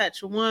able to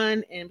touch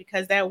one, and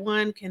because that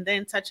one can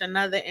then touch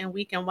another, and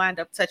we can wind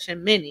up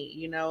touching many,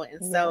 you know. And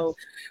Yes. so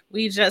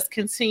we just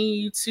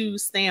continue to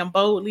stand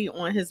boldly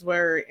on His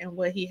word and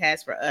what He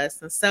has for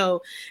us. And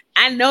so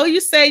I know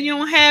you say you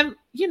don't have,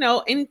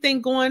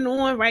 anything going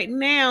on right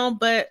now,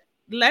 but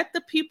let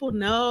the people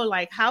know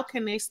like how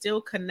can they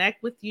still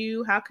connect with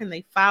you, how can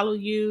they follow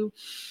you,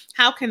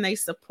 how can they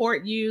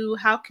support you,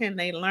 how can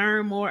they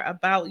learn more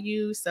about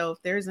you. So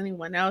if there's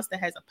anyone else that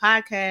has a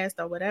podcast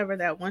or whatever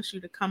that wants you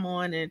to come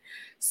on and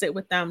sit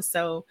with them,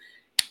 so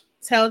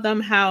tell them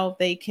how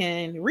they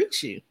can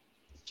reach you.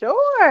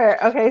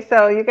 Sure. Okay,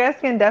 so you guys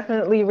can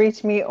definitely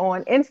reach me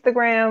on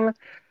Instagram,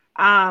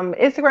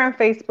 Instagram,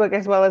 Facebook,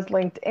 as well as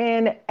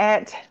LinkedIn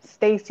at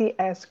Stacey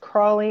S.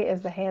 Crawley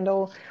is the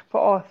handle for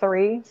all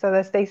three. So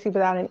that's Stacey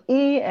without an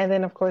E, and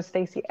then of course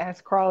Stacey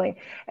S. Crawley.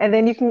 And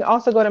then you can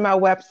also go to my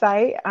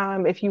website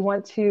if you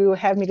want to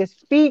have me to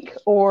speak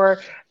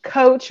or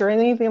coach or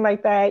anything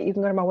like that. You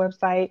can go to my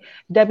website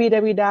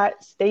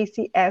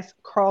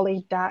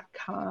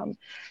www.staceyscrawley.com.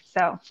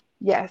 So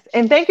yes,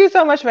 and thank you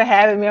so much for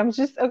having me. I'm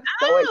just so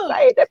Oh,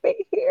 excited to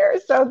be here.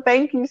 So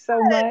thank you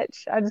so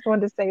much. I just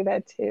wanted to say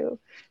that too.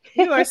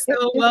 you are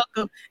so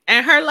welcome.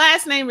 And her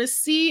last name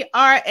is Crawley.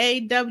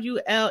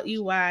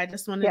 I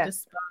just wanted to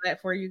Yes. spell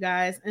that for you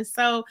guys. And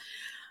so,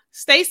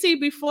 Stacey,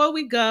 before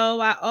we go,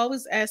 I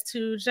always ask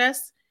to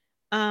just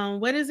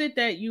what is it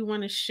that you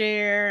want to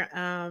share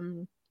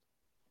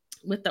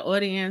with the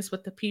audience,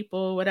 with the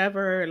people,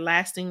 whatever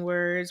lasting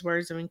words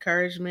of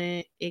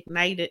encouragement,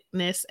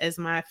 ignitedness, as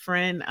my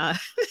friend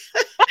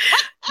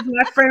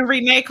my friend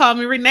Renee called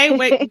me. Renee,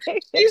 wait,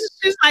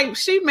 she's like,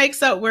 she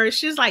makes up words.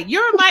 She's like,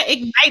 you're my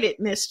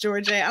ignitedness,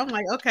 Georgia. I'm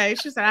like, okay.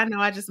 She said, I know,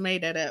 I just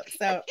made that up.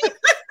 So,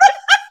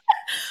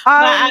 but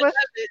I um, love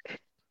it.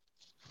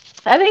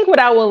 I think what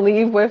I will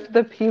leave with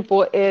the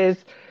people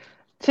is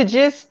to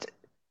just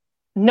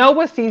know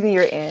what season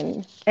you're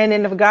in. And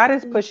then if God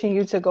is pushing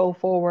you to go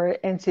forward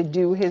and to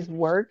do his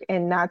work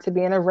and not to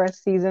be in a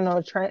rest season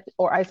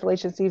or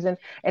isolation season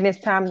and it's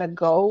time to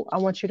go, I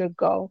want you to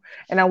go.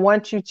 And I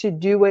want you to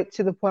do it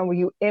to the point where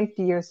you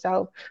empty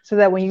yourself so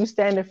that when you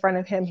stand in front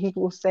of him, he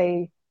will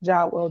say,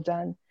 job well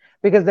done.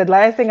 Because the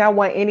last thing I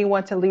want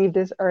anyone to leave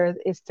this earth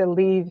is to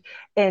leave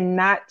and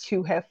not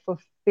to have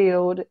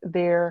fulfilled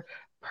their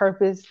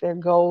purpose, their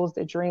goals,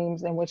 their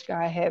dreams, in which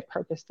God had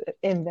purposed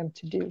in them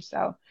to do.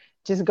 So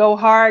just go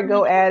hard,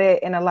 go at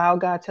it, and allow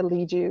God to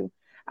lead you.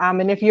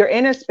 And if you're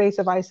in a space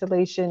of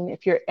isolation,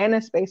 if you're in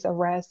a space of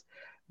rest,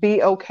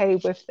 be okay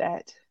with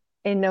that.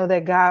 And know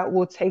that God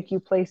will take you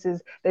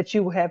places that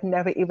you have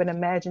never even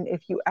imagined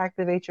if you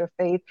activate your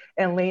faith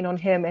and lean on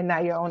Him and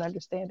not your own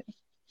understanding.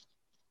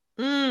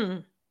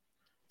 Mm,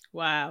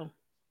 wow.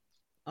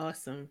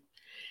 Awesome.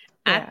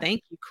 I Yeah.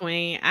 thank you,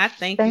 Queen. I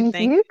thank you, Thank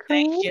thank you, you,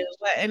 thank Queen. you.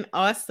 What an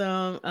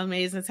awesome,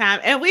 amazing time.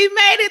 And we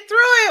made it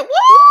through it.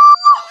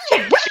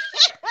 Woo!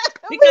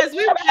 Because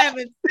we were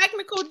having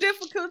technical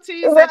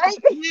difficulties at the Right?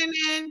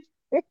 beginning.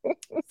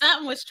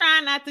 Something was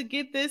trying not to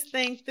get this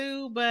thing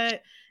through,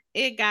 but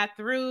it got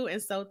through.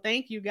 And so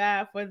thank you,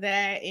 God, for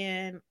that.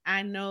 And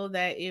I know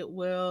that it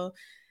will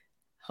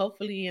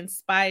hopefully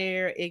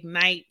inspire,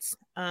 ignite,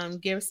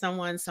 give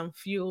someone some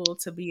fuel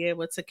to be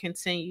able to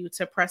continue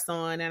to press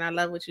on. And I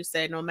love what you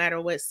said, no matter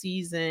what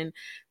season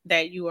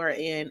that you are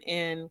in.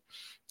 And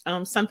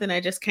something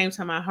that just came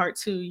to my heart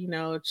too,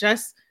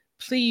 just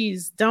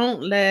please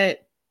don't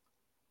let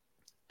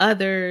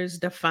others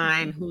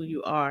define who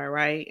you are,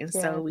 right? And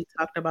so Yes. we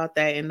talked about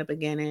that in the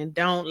beginning.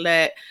 Don't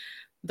let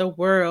the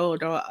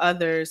world or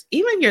others,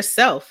 even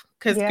yourself,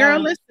 because girl,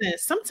 Yeah. listen,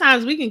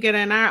 sometimes we can get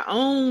in our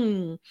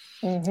own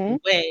Mm-hmm.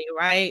 way,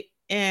 right?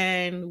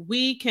 And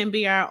we can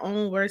be our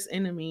own worst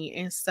enemy.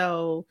 And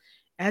so,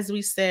 as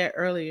we said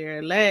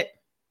earlier, let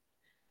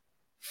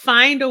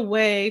find a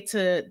way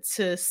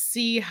to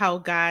see how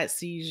God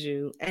sees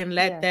you, and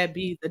let that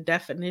be the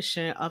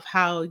definition of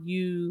how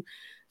you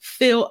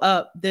fill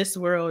up this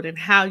world, and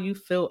how you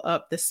fill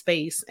up the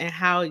space, and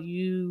how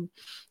you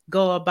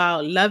go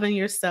about loving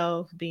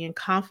yourself, being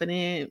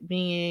confident,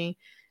 being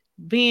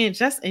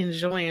just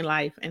enjoying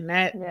life. And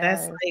that's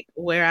like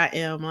where I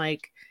am.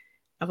 Like,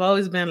 I've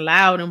always been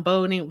loud and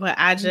bolding, but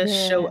I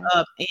just show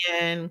up,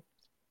 and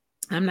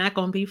I'm not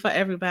going to be for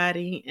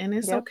everybody, and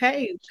it's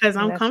okay, because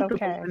I'm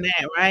comfortable in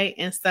that. Right.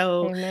 And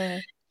so,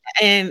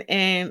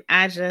 and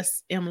I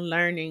just am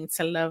learning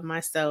to love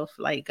myself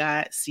like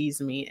God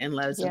sees me and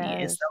loves me.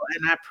 And so,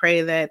 and I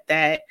pray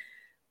that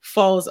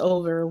falls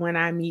over when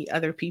I meet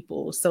other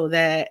people, so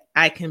that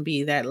I can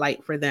be that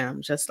light for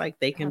them, just like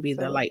they can be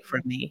the light for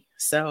me.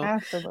 So,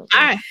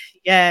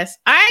 yes.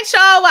 All right,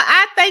 y'all. Well,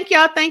 I thank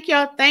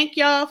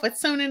y'all for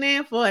tuning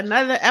in for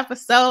another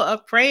episode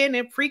of Praying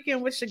and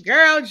Preaching with your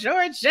girl,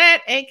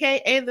 Georgette,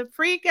 aka the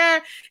Preacher.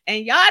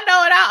 And y'all know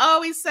what I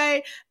always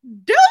say,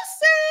 deuces.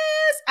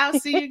 I'll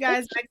see you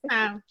guys next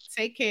time.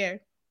 Take care.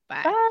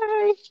 Bye.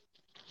 Bye.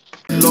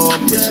 Lord,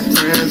 put your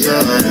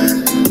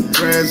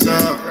prayers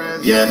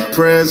up, yeah,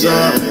 prayers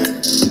up.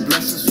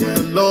 Blessings from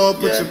the Lord,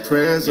 put your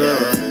prayers up,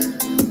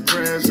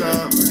 prayers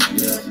up,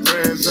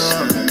 prayers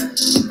up.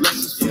 Blessings